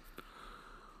shit."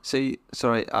 See,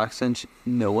 sorry, accent.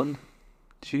 No one.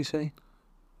 Did you say?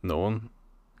 No one.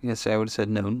 Yes, I would have said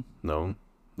known. No.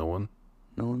 No one.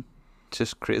 No one. It's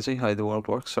just crazy how the world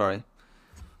works. Sorry.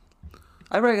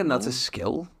 I reckon that's a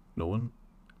skill. No one.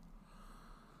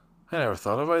 I never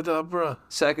thought about that, bruh.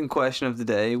 Second question of the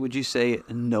day: would you say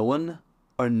known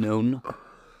or known?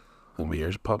 Oh, my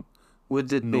ears pop.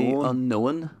 Would it be Known.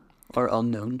 unknown or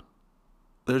unknown?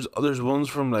 There's ones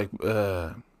from like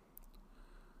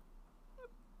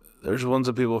there's ones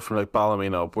that people from like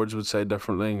Ballymena upwards would say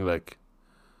differently, like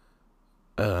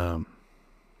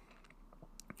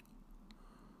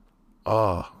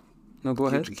oh. No, go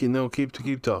ahead.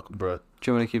 Keep talking, bruh.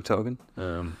 Do you want me to keep talking?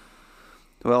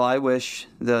 Well, I wish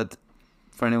that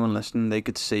for anyone listening, they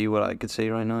could see what I could see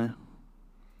right now.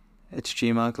 It's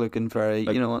GMAC looking very,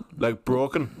 Like- you know what? like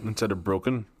broken instead of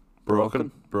broken.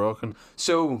 Broken.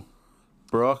 So,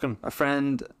 Broken. a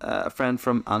friend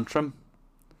from Antrim.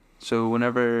 So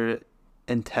whenever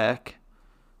in tech,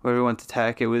 where we went to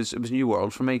tech, it was a new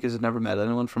world for me because I'd never met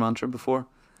anyone from Antrim before.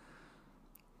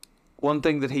 One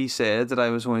thing that he said that I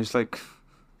was always like,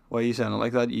 "Why are you saying it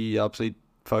like that? You absolute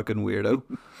fucking weirdo."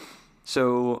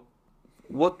 So,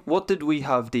 what did we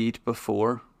have to eat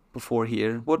before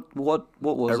here? What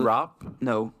was A it? wrap.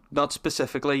 No, not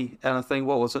specifically anything.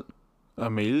 What was it? A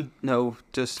meal. No,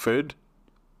 just Food.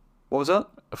 what was that?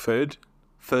 A food.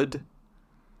 Food.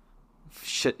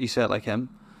 Shit, you said it like him.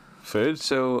 Food.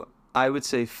 So I would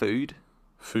say food,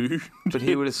 Food. but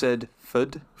he would have said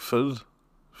food, Food.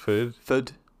 Food.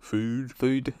 food, Food.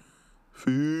 food.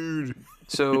 Food.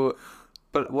 So,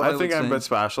 but what I think would I'm a say- bit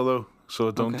special though, so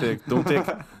don't Okay.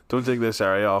 don't take this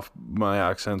area off my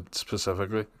accent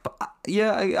specifically.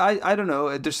 Yeah, I don't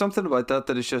know. There's something about that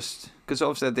is just because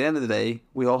obviously at the end of the day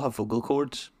we all have vocal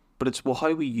cords, but it's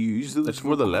how we use those. It's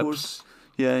more the vocal lips, cords.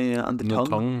 Yeah, and the and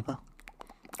tongue. the tongue.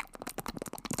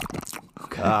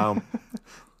 Okay. How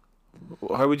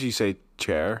would you say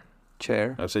chair?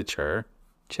 Chair, I'd say chair.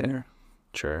 chair.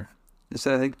 Chair.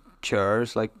 So I think chair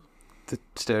is like the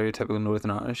stereotypical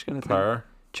Northern Irish kind of thing. Par.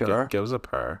 Chair. Give us a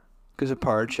par. Gives a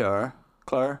par chair.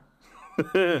 Claire.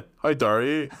 How dare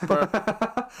you?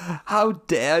 Par. How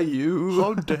dare you?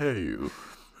 How dare you?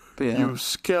 But yeah, You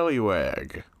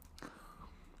scallywag.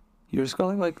 you're a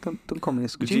scallywag. Don't call me a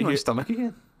Did scallywag. you You my hear- stomach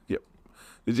again?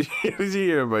 Did you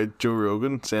hear about Joe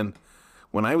Rogan saying,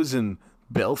 when I was in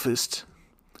Belfast,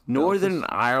 Northern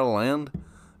Ireland,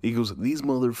 he goes, these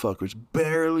motherfuckers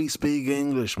barely speak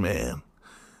English, man.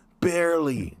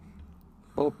 Barely.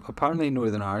 Well, apparently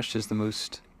Northern Irish is the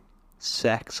most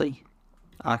sexy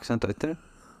accent out there.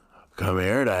 Come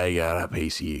here, I got a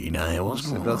piece of you now. What's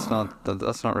So going that's on?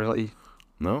 that's not really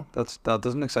No, that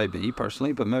doesn't excite me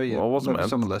personally, but maybe, Well, it wasn't maybe meant.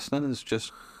 someone listening is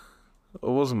just it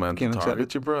wasn't meant to Came target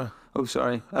excited. you, bro. oh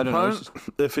sorry, I don't know. It's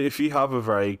just- If you have a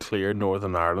very clear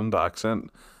Northern Ireland accent,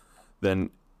 then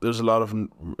there's a lot of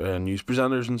news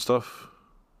presenters and stuff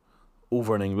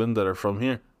over in England that are from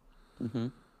here.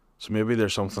 Mhm. So maybe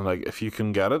there's something like, if you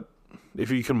can get it, if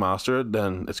you can master it,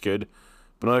 then it's good.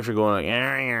 But now if you're going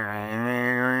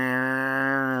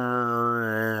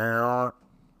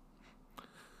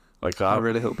like I that,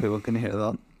 really hope people can hear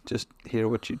that. Just hear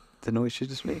the noise you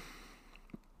just made.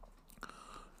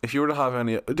 if you were to have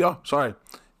any, sorry,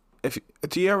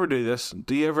 do you ever do this?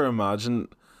 Do you ever imagine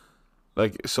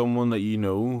like someone that you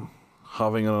know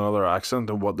having another accent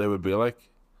and what they would be like?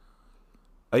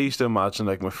 I used to imagine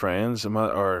like my friends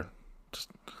or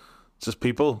just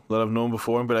people that I've known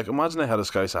before and be like, imagine they had a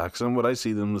Scouse accent, would I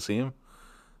see them the same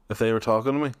if they were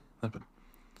talking to me?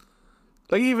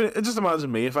 Like, even just imagine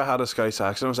me if I had a Scouse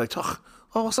accent. I was like,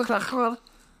 oh, what's the crack, lad?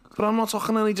 But I'm not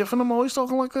talking any different. I'm always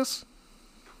talking like this.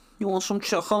 You want some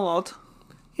chocolate?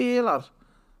 Yeah, lad.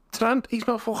 Trent, he's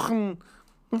my fucking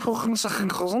second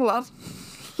cousin, lad.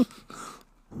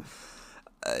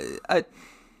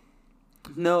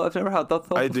 No, I've never had that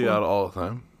thought I do before. that all the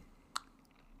time.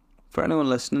 For anyone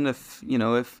listening, if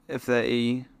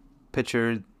they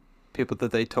picture people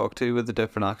that they talk to with a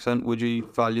different accent, would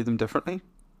you value them differently?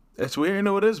 It's weird.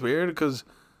 No, it is weird because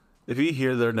if you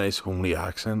hear their nice homely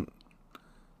accent,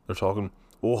 they're talking,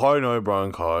 "Oh, hi now,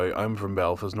 brown cow. I'm from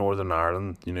Belfast, Northern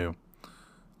Ireland."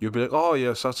 You'd be like, "Oh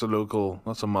yes, that's a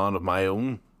man of my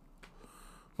own."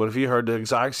 But if you heard the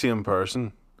exact same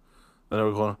person, and they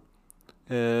were going,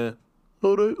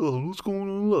 alright, what's going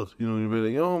on with that? You'd be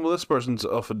like, "Oh, well, this person's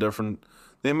of a different.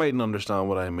 They mightn't understand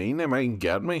what I mean. They mightn't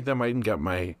get me. They mightn't get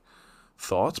my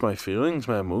thoughts, my feelings,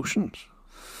 my emotions."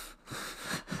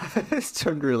 It's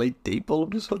turned really deep all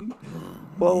of a sudden.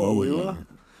 Well,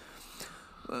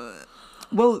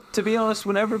 well, to be honest,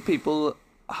 whenever people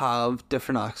have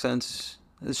different accents,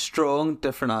 strong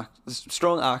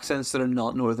accents that are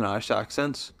not Northern Irish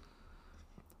accents,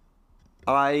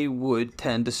 I would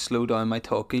tend to slow down my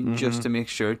talking just to make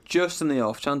sure, just in the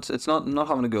off chance. It's not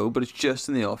having a go, but it's just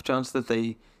in the off chance that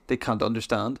they can't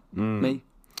understand me.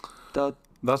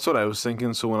 That's what I was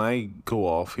thinking. So when I go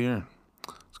off here,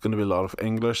 it's going to be a lot of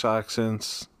English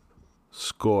accents,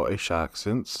 Scottish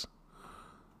accents,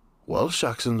 Welsh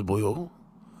accents, boyo,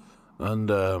 and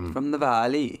from the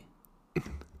valley.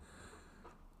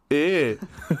 Eh,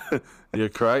 you're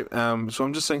correct. So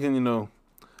I'm just thinking,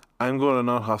 I'm going to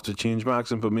not have to change my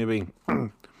accent, but maybe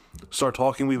start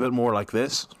talking a wee bit more like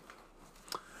this.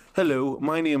 Hello,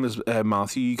 my name is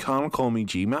Matthew. You can call me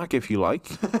GMAC if you like.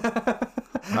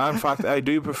 In fact, I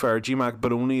do prefer GMAC,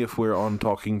 but only if we're on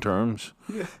talking terms.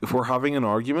 Yeah. If we're having an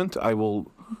argument, I will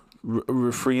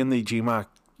refrain the GMAC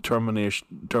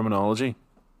terminology.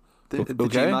 The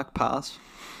GMAC pass?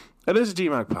 It is a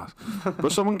GMAC pass.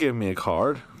 But someone gave me a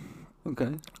card.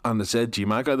 Okay. And it said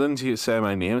GMAC. I didn't say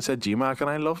my name. It said GMAC, and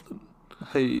I loved it.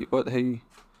 Hey,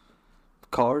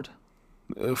 card?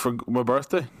 For my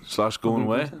birthday / going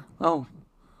away. Birthday? Oh,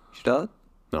 your dad?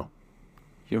 No.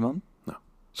 Your mum? No.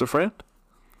 It's a friend.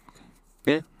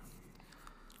 Okay. Yeah.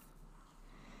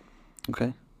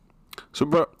 Okay. So,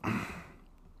 bro,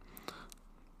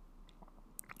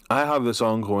 I have this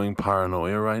ongoing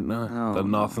paranoia right now that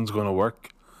nothing's going to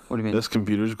work. What do you mean? This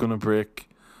computer's going to break.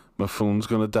 My phone's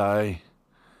going to die.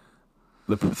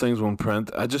 The things won't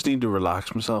print. I just need to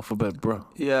relax myself a bit, bro.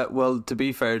 Yeah, well, to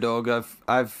be fair, dog,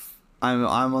 I'm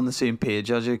on the same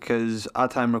page as you, because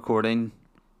at time recording,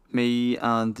 me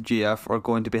and the GF are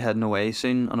going to be heading away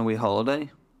soon on a wee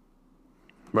holiday.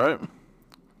 Right?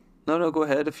 No, go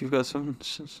ahead if you've got some.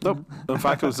 Nope. In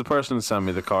fact, it was the person who sent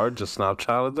me the card, just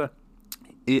Snapchatted there.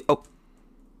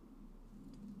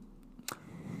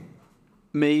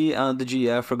 Me and the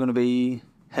GF are going to be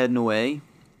heading away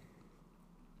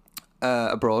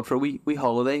abroad for a wee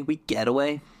holiday, wee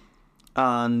getaway.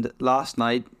 And last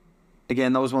night,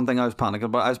 again, that was one thing I was panicking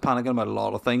about. I was panicking about a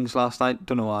lot of things last night.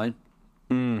 Don't know why.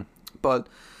 But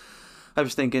I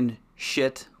was thinking,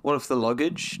 shit, what if the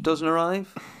luggage doesn't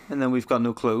arrive? And then we've got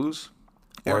no clothes.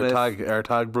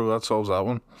 AirTag, bro, that solves that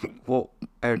one. What?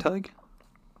 AirTag?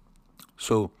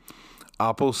 So,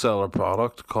 Apple sell a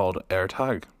product called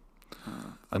AirTag.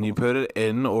 And you put it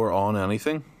in or on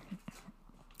anything,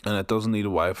 and it doesn't need a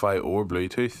Wi-Fi or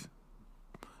Bluetooth.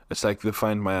 It's like the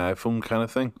Find My iPhone kind of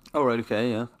thing. Oh, right,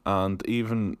 okay, yeah. And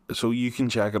even so, you can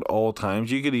check at all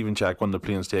times. You could even check when the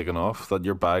plane's taking off that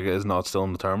your bag is not still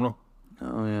in the terminal.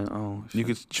 Oh yeah. Oh. Shit. You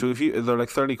could. So if they're like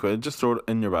 30 quid, just throw it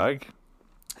in your bag.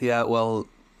 Yeah. Well,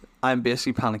 I'm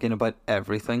basically panicking about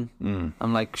everything.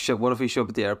 I'm like, shit. What if we show up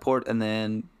at the airport and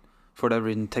then, for whatever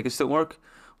reason, tickets don't work?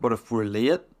 What if we're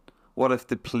late? What if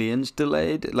the plane's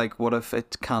delayed? Like, what if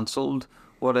it's cancelled?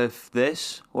 What if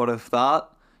this? What if that?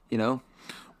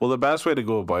 Well, the best way to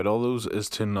go about all those is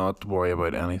to not worry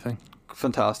about anything.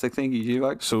 Fantastic thing you do,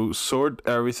 like. So sort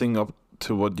everything up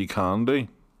to what you can do,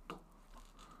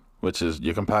 which is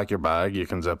you can pack your bag, you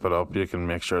can zip it up, you can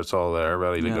make sure it's all there,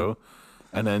 ready to go,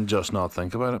 and then just not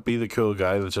think about it. Be the cool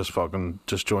guy that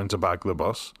just joins the back of the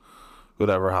bus.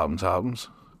 Whatever happens, happens.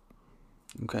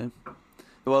 Okay.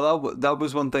 Well, that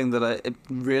was one thing that it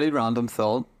really random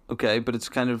thought. Okay, but it's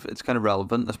kind of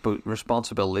relevant, I suppose,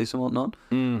 responsibilities and whatnot.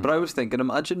 But I was thinking,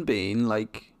 imagine being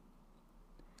like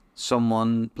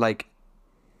someone like,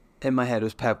 in my head it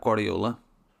was Pep Guardiola,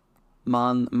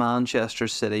 Manchester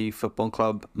City Football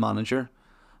Club manager.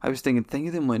 I was thinking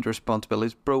of the amount of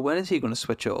responsibilities, bro. When is he going to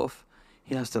switch off?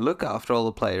 He has to look after all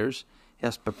the players. He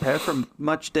has to prepare for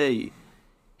match day.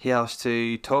 He has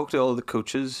to talk to all the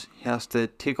coaches. He has to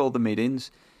take all the meetings,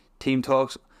 team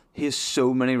talks. He has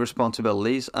so many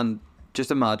responsibilities, and just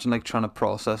imagine like trying to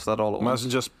process that all at once. Imagine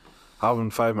just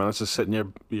having 5 minutes to sit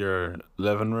in your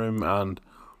living room and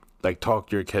like talk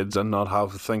to your kids and not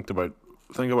have to think about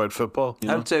football.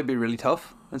 I'd say it'd be really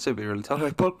tough.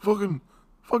 Like, but fucking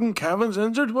Fucking Kevin's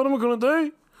injured. What am I gonna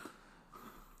do?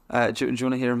 Do you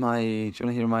want to hear my? Do you want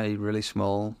to hear my really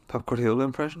small Pep Guardiola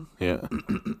impression? Yeah.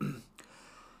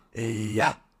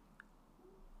 Yeah.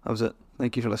 That was it.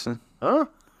 Thank you for listening. Huh?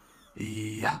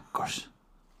 Yeah, of course.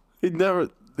 He'd never.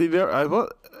 I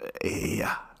what?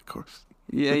 Yeah, of course.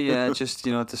 Yeah. Just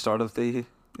at the start of the.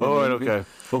 Oh, right, okay.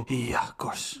 Oh. Yeah, of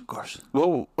course.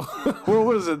 Whoa. What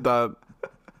was it that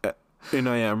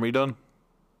Unai Emery done?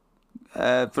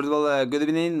 First of all, good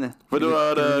evening. Good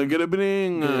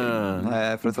evening.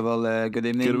 First of all, good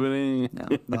evening. Good evening.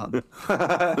 Yeah, no.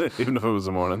 Even if it was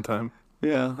the morning time.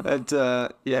 Yeah,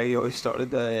 he always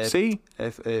started. See?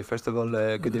 First of all,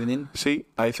 good evening. See,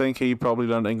 I think he probably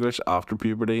learned English after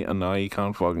puberty, and now he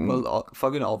can't fucking. Well,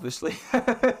 fucking obviously.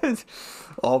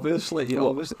 obviously.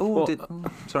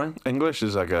 Sorry. English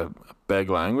is like a big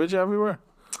language everywhere.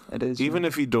 It is. Even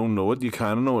if you don't know it, you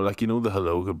kind of know it. Like, you know the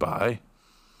hello, goodbye.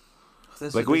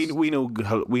 Like, we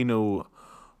know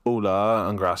hola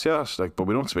and gracias, like, but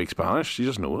we don't speak Spanish. You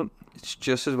just know it. It's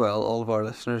just as well all of our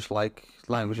listeners like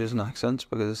languages and accents,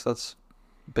 because that's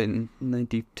been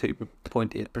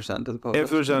 92.8% of the podcast.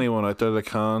 If there's anyone out there that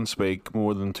can speak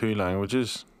more than 2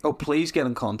 languages, please get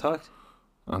in contact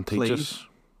and teach us.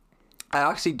 I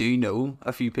actually do know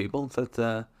a few people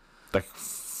that like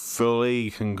fully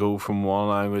can go from one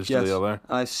language to the other.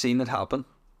 I've seen it happen.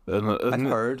 I've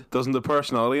heard. Doesn't the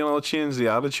personality and all change, the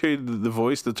attitude, the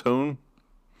voice, the tone?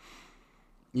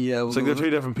 Yeah, well, it's like they're 2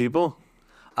 different people.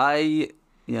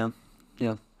 Yeah.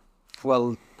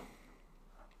 Well,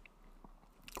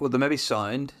 they maybe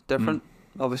sound different,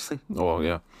 obviously. Oh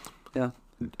yeah. I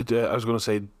was gonna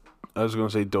say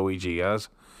Joey Diaz.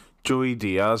 Joey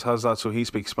Diaz has that, so he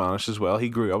speaks Spanish as well. He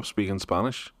grew up speaking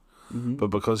Spanish, but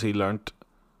because he learnt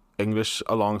English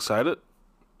alongside it,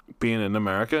 being in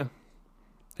America,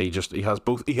 he has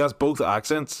both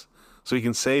accents, so he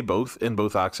can say both in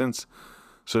both accents.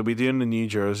 So he'll be doing the New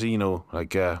Jersey,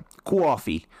 like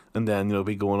coffee, and then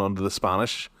be going on to the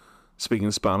Spanish,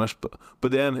 speaking Spanish.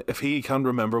 But then if he can't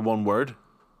remember one word,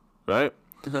 right,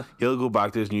 he'll go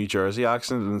back to his New Jersey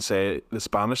accent and say the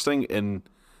Spanish thing in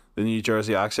the New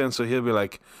Jersey accent. So he'll be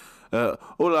like,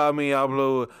 "Hola, mi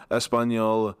hablo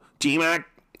español, G-Mac,"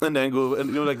 and then go,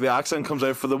 and like the accent comes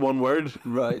out for the one word,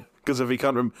 right? Because if he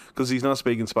can't, because he's not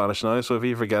speaking Spanish now, so if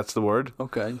he forgets the word,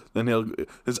 okay, then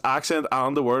his accent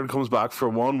and the word comes back for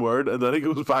one word, and then he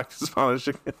goes back to Spanish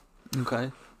again.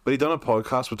 Okay. But he done a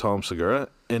podcast with Tom Segura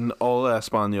in all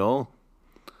Espanol,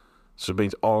 so it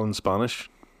means all in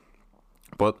Spanish.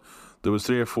 But there was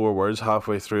 3 or 4 words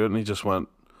halfway through it, and he just went,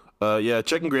 "Yeah,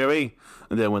 chicken gravy,"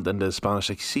 and then went into Spanish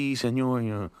like, "Sí, señor,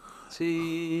 yeah.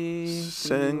 Sí,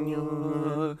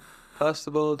 señor." Passed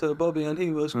the ball to Bobby and he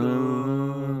was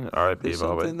gone. R.I.P. There's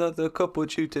Bobby. something that the cup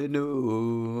would you to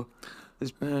know.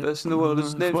 His best in the world,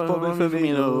 his name's Bobby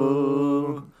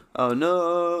Firmino. Oh,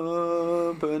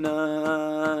 number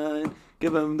 9.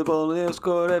 Give him the ball and he'll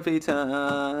score every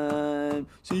time.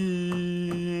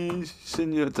 See,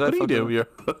 senor. What do you do here?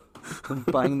 I'm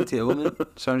banging the table, man.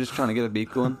 So I'm just trying to get a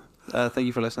beat going. Thank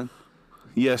you for listening.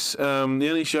 Yes,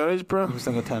 any shows, bro? We've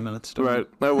still got 10 minutes. Right.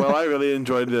 Well, I really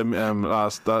enjoyed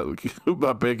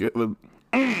that big.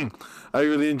 I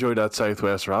really enjoyed that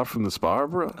Southwest rap from the Spar,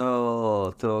 bro.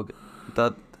 Oh, dog.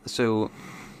 So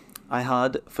I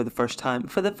had for the first time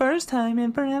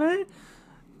in forever,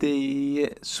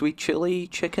 the sweet chili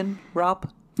chicken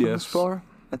wrap from the Spar.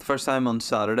 At the first time on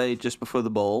Saturday, just before the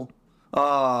bowl.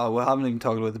 Oh, we haven't even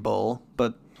talked about the bowl,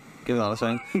 but give that a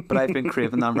second. But I've been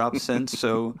craving that wrap since,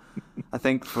 so I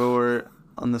think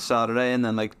on the Saturday and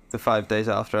then like the 5 days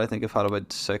after, I think I've had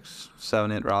about 6,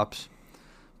 7, 8 wraps.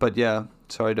 But yeah,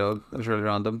 sorry dog, that was really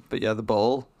random. But yeah, the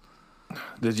bowl.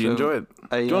 Did you enjoy it?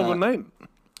 Do you want one night?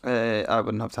 I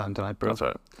wouldn't have time tonight, bro. That's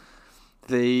right.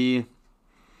 The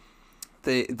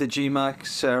GMAC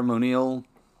ceremonial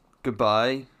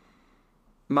goodbye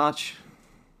match.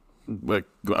 Like,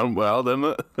 going well, didn't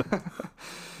it?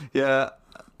 Yeah.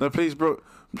 Now, please, bro,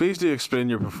 please do explain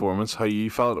your performance, how you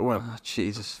felt it went. Oh,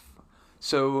 Jesus.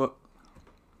 So,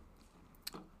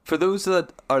 for those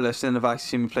that are listening, have actually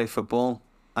seen me play football,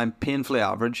 I'm painfully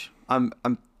average. I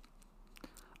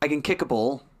can kick a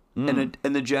ball in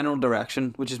the general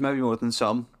direction, which is maybe more than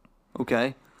some.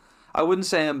 Okay, I wouldn't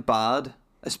say I'm bad,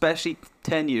 especially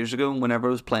 10 years ago whenever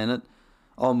I was playing it,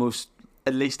 almost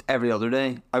at least every other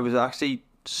day. I was actually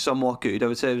somewhat good. I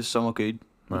would say I was somewhat good.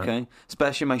 Right. Okay,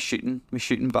 especially my shooting. My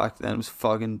shooting back then was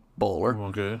fucking baller.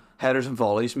 Okay. Headers and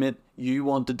volleys, mate. You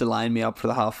wanted to line me up for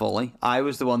the half volley. I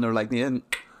was the one that were like, "Nathan,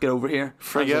 get over here."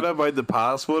 Forget about the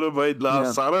pass. What about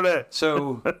last Saturday?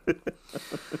 So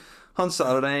on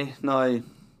Saturday, now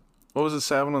What was it,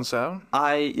 7-on-7?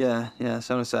 Yeah,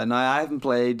 7 aside. Now I hadn't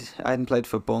played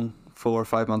football 4 or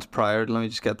 5 months prior. Let me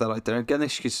just get that out there. Getting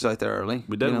excuses out there early.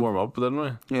 We did warm up, didn't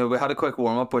we? Yeah, we had a quick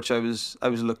warm up, which I was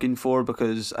looking for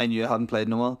because I knew I hadn't played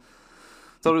in a while.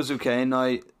 Thought it was okay.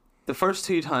 Now, the first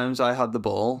 2 times I had the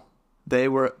ball, they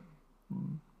were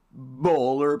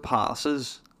baller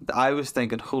passes. I was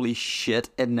thinking, holy shit,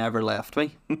 it never left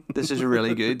me. This is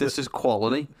really good. This is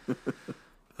quality.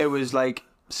 It was like,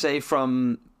 say,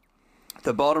 from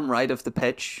the bottom right of the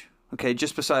pitch, okay,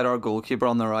 just beside our goalkeeper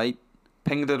on the right,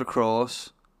 pinged it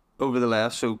across over the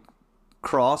left, so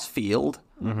cross field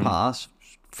pass,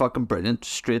 fucking brilliant,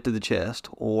 straight to the chest.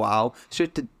 Wow.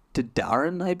 Straight to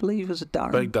Darren, I believe. Was it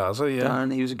Darren? Big Dazza, yeah.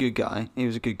 Darren, he was a good guy. I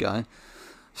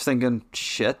was thinking,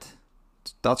 shit,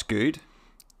 that's good.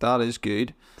 That is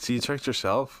good. See, you tricked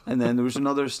yourself. And then there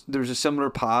was a similar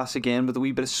pass again with a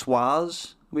wee bit of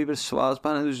swaz behind it.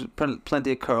 There was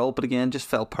plenty of curl, but again, just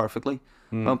fell perfectly.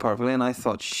 Fell perfectly, and I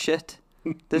thought, shit,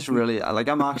 this really, like,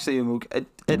 I'm actually,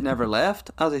 it never left.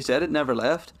 As I said, it never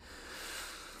left.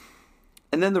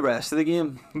 And then the rest of the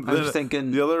game, I was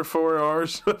thinking... The other 4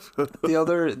 hours? the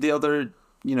other, hour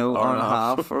and a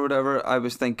half or whatever, I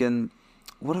was thinking,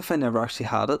 what if I never actually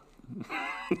had it?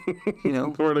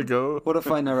 Where to go? What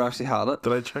if I never actually had it?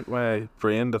 Did I trick my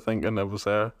brain to thinking it was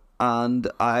there?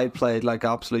 And I played like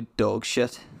absolute dog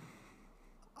shit.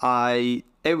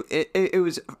 It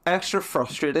was extra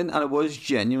frustrating, and it was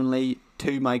genuinely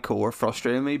to my core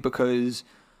frustrating me, because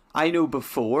I know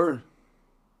before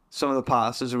some of the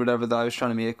passes or whatever that I was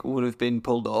trying to make would have been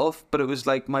pulled off, but it was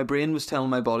like my brain was telling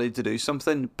my body to do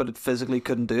something, but it physically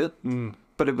couldn't do it.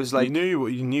 But it was like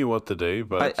you knew what to do,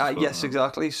 but yes,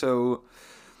 exactly. So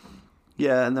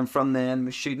yeah, and then from then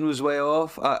my shooting was way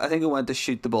off. I think I went to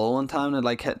shoot the ball one time and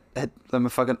like hit like my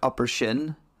fucking upper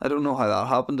shin. I don't know how that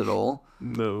happened at all.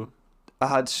 No, I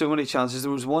had so many chances.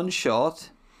 There was one shot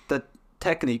that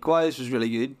technique wise was really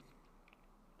good.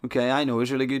 Okay, I know it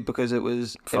was really good because it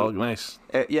felt nice.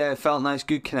 It felt nice,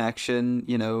 good connection.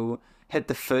 Hit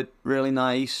the foot really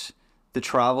nice. The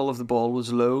travel of the ball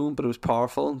was low, but it was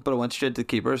powerful. But it went straight to the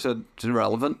keeper, so it's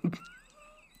irrelevant.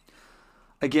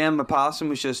 Again, my passing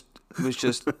was just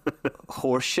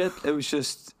horse shit. It was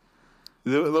just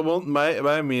the one.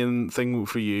 My main thing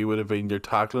for you would have been your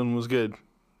tackling was good.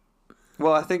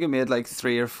 Well, I think I made like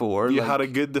 3 or 4. You had a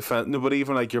good defense, no, but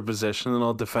even like your position and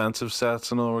all defensive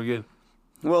sets and all were good.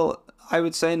 Well, I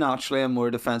would say naturally I'm more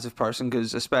a defensive person,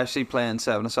 because especially playing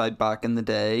 7-a-side back in the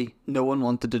day, no one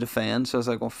wanted to defend, so I was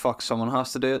like, well, fuck, someone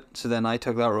has to do it. So then I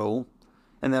took that role,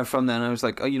 and then from then I was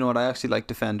like, oh, you know what, I actually like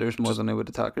defenders more than I would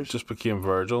attackers. Just became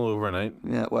Virgil overnight.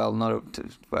 Yeah, well,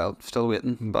 still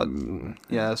waiting, but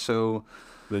yeah, so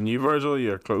the new Virgil,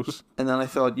 you're close. And then I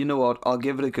thought, you know what, I'll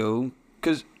give it a go,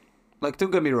 because, like,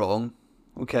 don't get me wrong,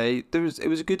 okay, it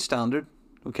was a good standard,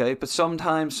 okay, but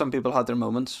sometimes some people had their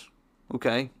moments,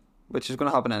 okay, which is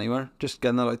going to happen anywhere. Just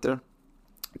getting that out there.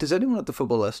 Does anyone at the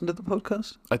football listen to the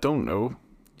podcast? I don't know.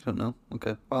 You don't know?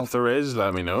 Okay. Well, if there is,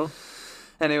 let me know.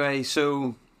 Anyway,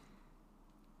 so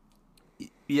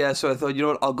yeah, so I thought, you know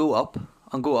what, I'll go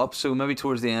up. So maybe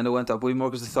towards the end I went up way more,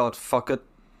 because I thought, fuck it,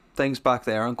 things back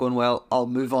there aren't going well, I'll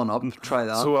move on up, try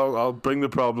that. So I'll bring the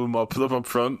problem up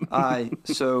front. Aye.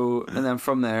 So, and then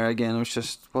from there again, it was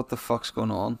just, what the fuck's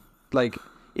going on? Like,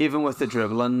 even with the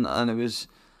dribbling, and it was,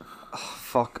 oh,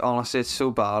 fuck, honestly, it's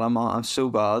so bad. I'm so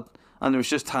bad. And there was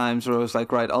just times where I was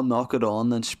like, right, I'll knock it on,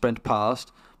 then sprint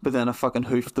past, but then I fucking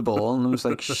hoofed the ball, and I was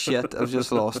like, shit, I've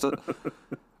just lost it.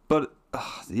 But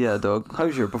yeah, Doug,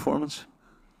 how's your performance?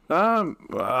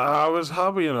 I was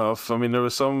happy enough. I mean, there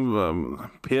was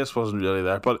some pace wasn't really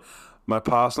there, but my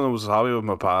passing, I was happy with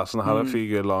my passing. I had a few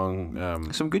good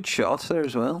long some good shots there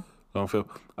as well. Long field.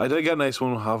 I did get a nice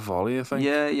one, half volley, I think.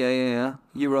 Yeah.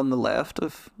 You were on the left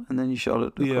and then you shot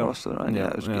it across the right. Yeah,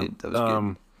 it was good. That was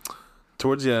good.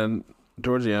 Towards the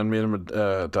end, me and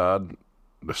my dad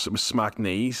smacked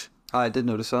knees. I did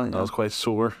notice that. Yeah. I was quite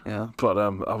sore. Yeah. But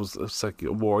it's like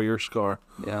a warrior scar.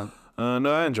 Yeah.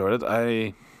 No, I enjoyed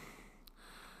it.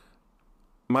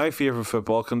 My favourite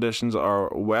football conditions are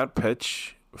wet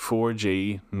pitch,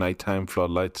 4G, nighttime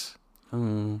floodlights.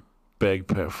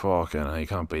 Big fucking, you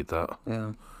can't beat that.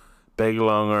 Yeah. Big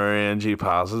long rangy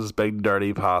passes, big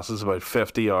dirty passes, about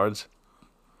 50 yards.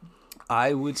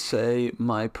 I would say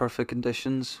my perfect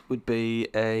conditions would be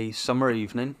a summer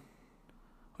evening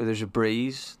where there's a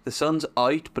breeze. The sun's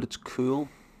out, but it's cool.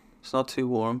 It's not too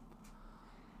warm.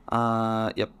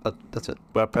 Yep, that's it.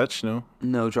 Wet pitch, no?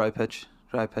 No, dry pitch.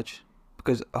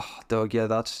 Because, dog, yeah,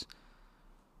 there's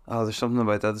something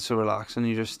about that that's so relaxing.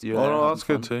 You're no, that's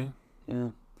good too. Yeah.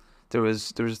 There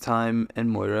was a time in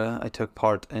Moira I took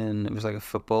part in, it was like a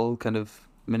football kind of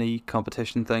mini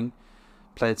competition thing.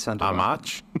 Played centre A back.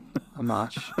 match? A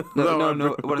match.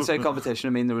 No. When I say competition,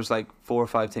 I mean there was like 4 or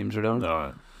 5 teams around.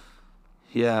 No.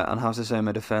 Yeah, and I have to say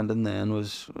my defending then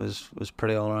was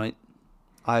pretty alright.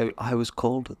 I was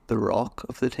called the rock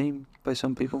of the team by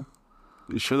some people.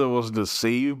 You sure there wasn't a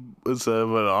C instead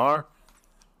of an R?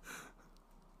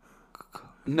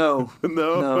 No.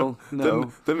 No.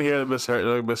 No. Didn't hear them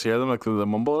mishear them like the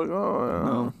mumble. Like, oh, yeah.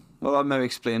 No. Well, that maybe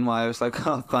explain why I was like,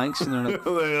 oh, thanks, and they're like,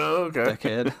 Okay.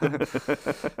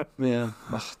 dickhead. Yeah.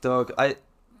 Ugh, dog.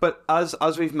 But as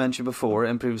we've mentioned before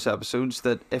in previous episodes,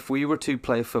 that if we were to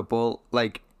play football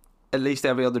like at least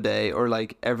every other day or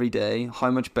like every day, how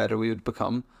much better we would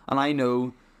become. And I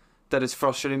know that it's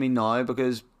frustrating me now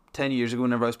because 10 years ago,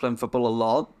 whenever I was playing football a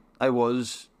lot, I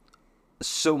was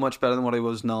so much better than what I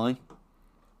was now.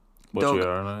 What Dog, you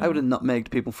are now? I would have nutmegged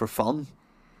people for fun.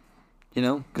 You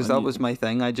know, because that was my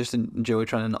thing. I just enjoy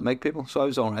trying to nutmeg people, so I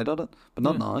was alright at it. But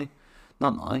not now.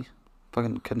 Not now.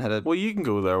 Fucking couldn't hit it. Well, you can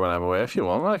go there when I'm away if you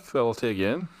want. Like they'll take you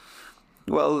in.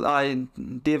 Well,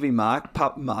 Davy Mac,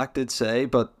 Pap Mac did say,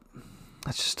 but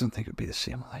I just don't think it would be the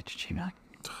same without G Mac.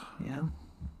 You know,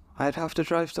 I'd have to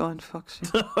drive down. Fuck's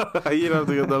sake. You'd have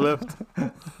to get the lift.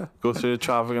 Go through the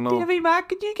traffic and all. Davy Mac,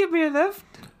 could you give me a lift?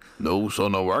 No,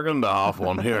 son, I'm working the half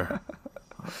one here.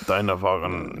 Down the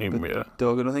fucking meter.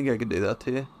 Dog, I don't think I could do that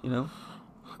to you. You know.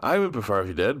 I would prefer if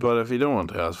you did, but if you don't want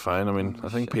to, that's fine. I mean, I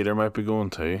think shit. Peter might be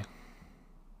going too.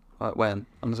 When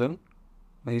on his own?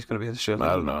 Well, he's going to be at the show.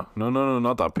 I don't know. No,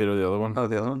 not that Peter, the other one. Oh,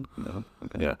 the other one? No.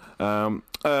 Okay.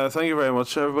 Yeah. Thank you very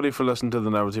much, everybody, for listening to the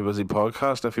Never Too Busy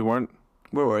podcast. If you weren't,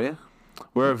 Where were you?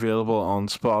 we're available on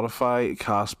Spotify,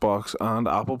 Castbox, and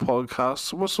Apple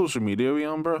Podcasts. What social media are we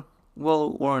on, bro?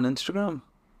 Well, we're on Instagram.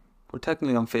 We're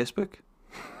technically on Facebook.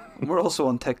 And we're also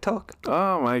on TikTok.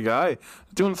 Oh, my guy.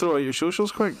 Do you want to throw out your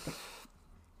socials quick?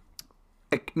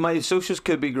 My socials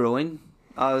could be growing,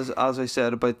 as I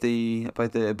said about the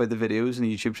videos and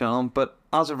the YouTube channel. But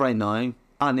as of right now,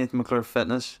 at Nathan McClure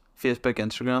Fitness, Facebook,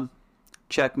 Instagram,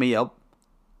 check me up.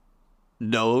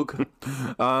 Dog.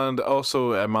 And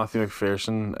also Matthew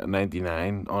McPherson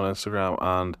 99 on Instagram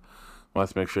and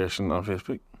Matthew McPherson on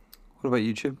Facebook. What about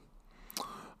YouTube?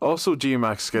 Also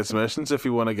GMAX Skits Missions if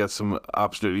you want to get some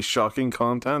absolutely shocking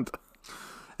content.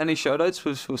 Any shout-outs?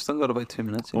 We've still got about 2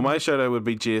 minutes. Well, my shout out would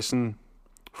be Jason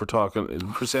for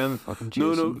saying Fucking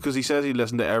Jason. no, because he says he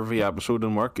listened to every episode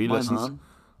in work. He My listens. man.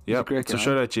 Yeah, a great so guy.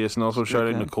 shout out Jason. Also shout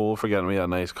out guy. Nicole for getting me that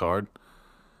nice card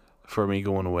for me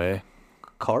going away.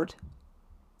 Card?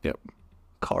 Yep.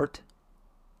 Cart?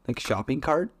 Like shopping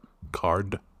cart?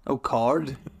 Card. Oh,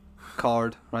 card.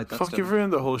 Card. Right, that's Fuck, you've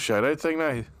ruined the whole shout out thing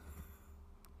now.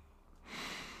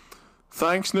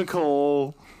 Thanks,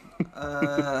 Nicole.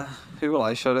 Who will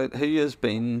I shout out? He has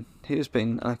been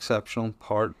an exceptional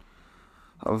part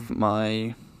of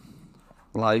my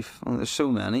life. Well, there's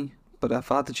so many, but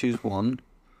if I had to choose one,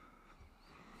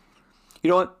 you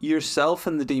know what? Yourself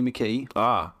and the D McKee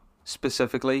Ah.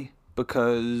 specifically,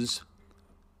 because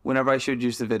whenever I showed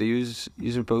you the videos,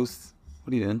 you are both.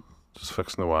 What are you doing? Just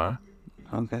fixing the wire.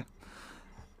 Okay.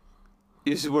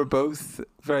 You were both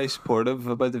very supportive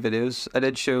about the videos. I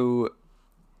did show.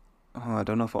 Oh, I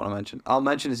don't know if I want to mention. I'll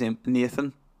mention his name,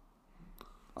 Nathan.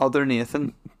 Other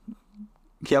Nathan.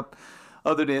 Yep,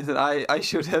 other Nathan. I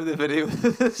showed him the video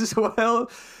as well.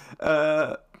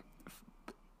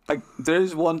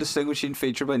 There's one distinguishing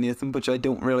feature by Nathan, which I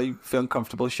don't really feel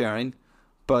comfortable sharing,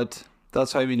 but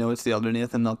that's how we know it's the other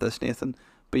Nathan, not this Nathan.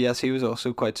 But yes, he was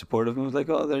also quite supportive and was like,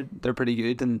 "Oh, they're pretty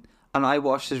good." And I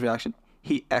watched his reaction.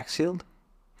 He exhaled.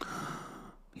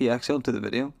 He exhaled to the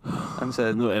video and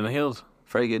said, No, inhaled.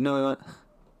 "Very good." No, he went,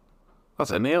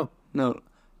 That's inhale. "No."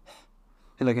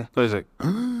 He like a, So he's like,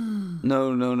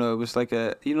 no. It was like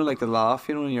a, like the laugh,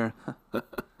 when you're,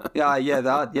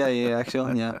 that,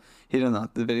 exhale, yeah. He done that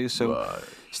in the video, so "Wow."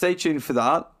 stay tuned for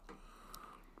that.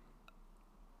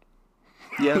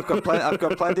 Yeah, I've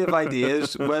got plenty of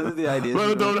ideas. Whether the ideas,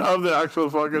 Well, I don't have the actual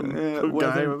fucking guy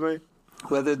whether- with me.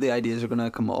 whether the ideas are gonna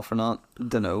come off or not,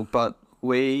 don't know. But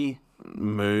we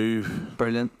Move.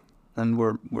 brilliant, and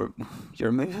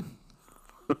you're moving.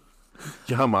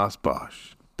 Yamas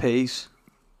Bosh. Peace.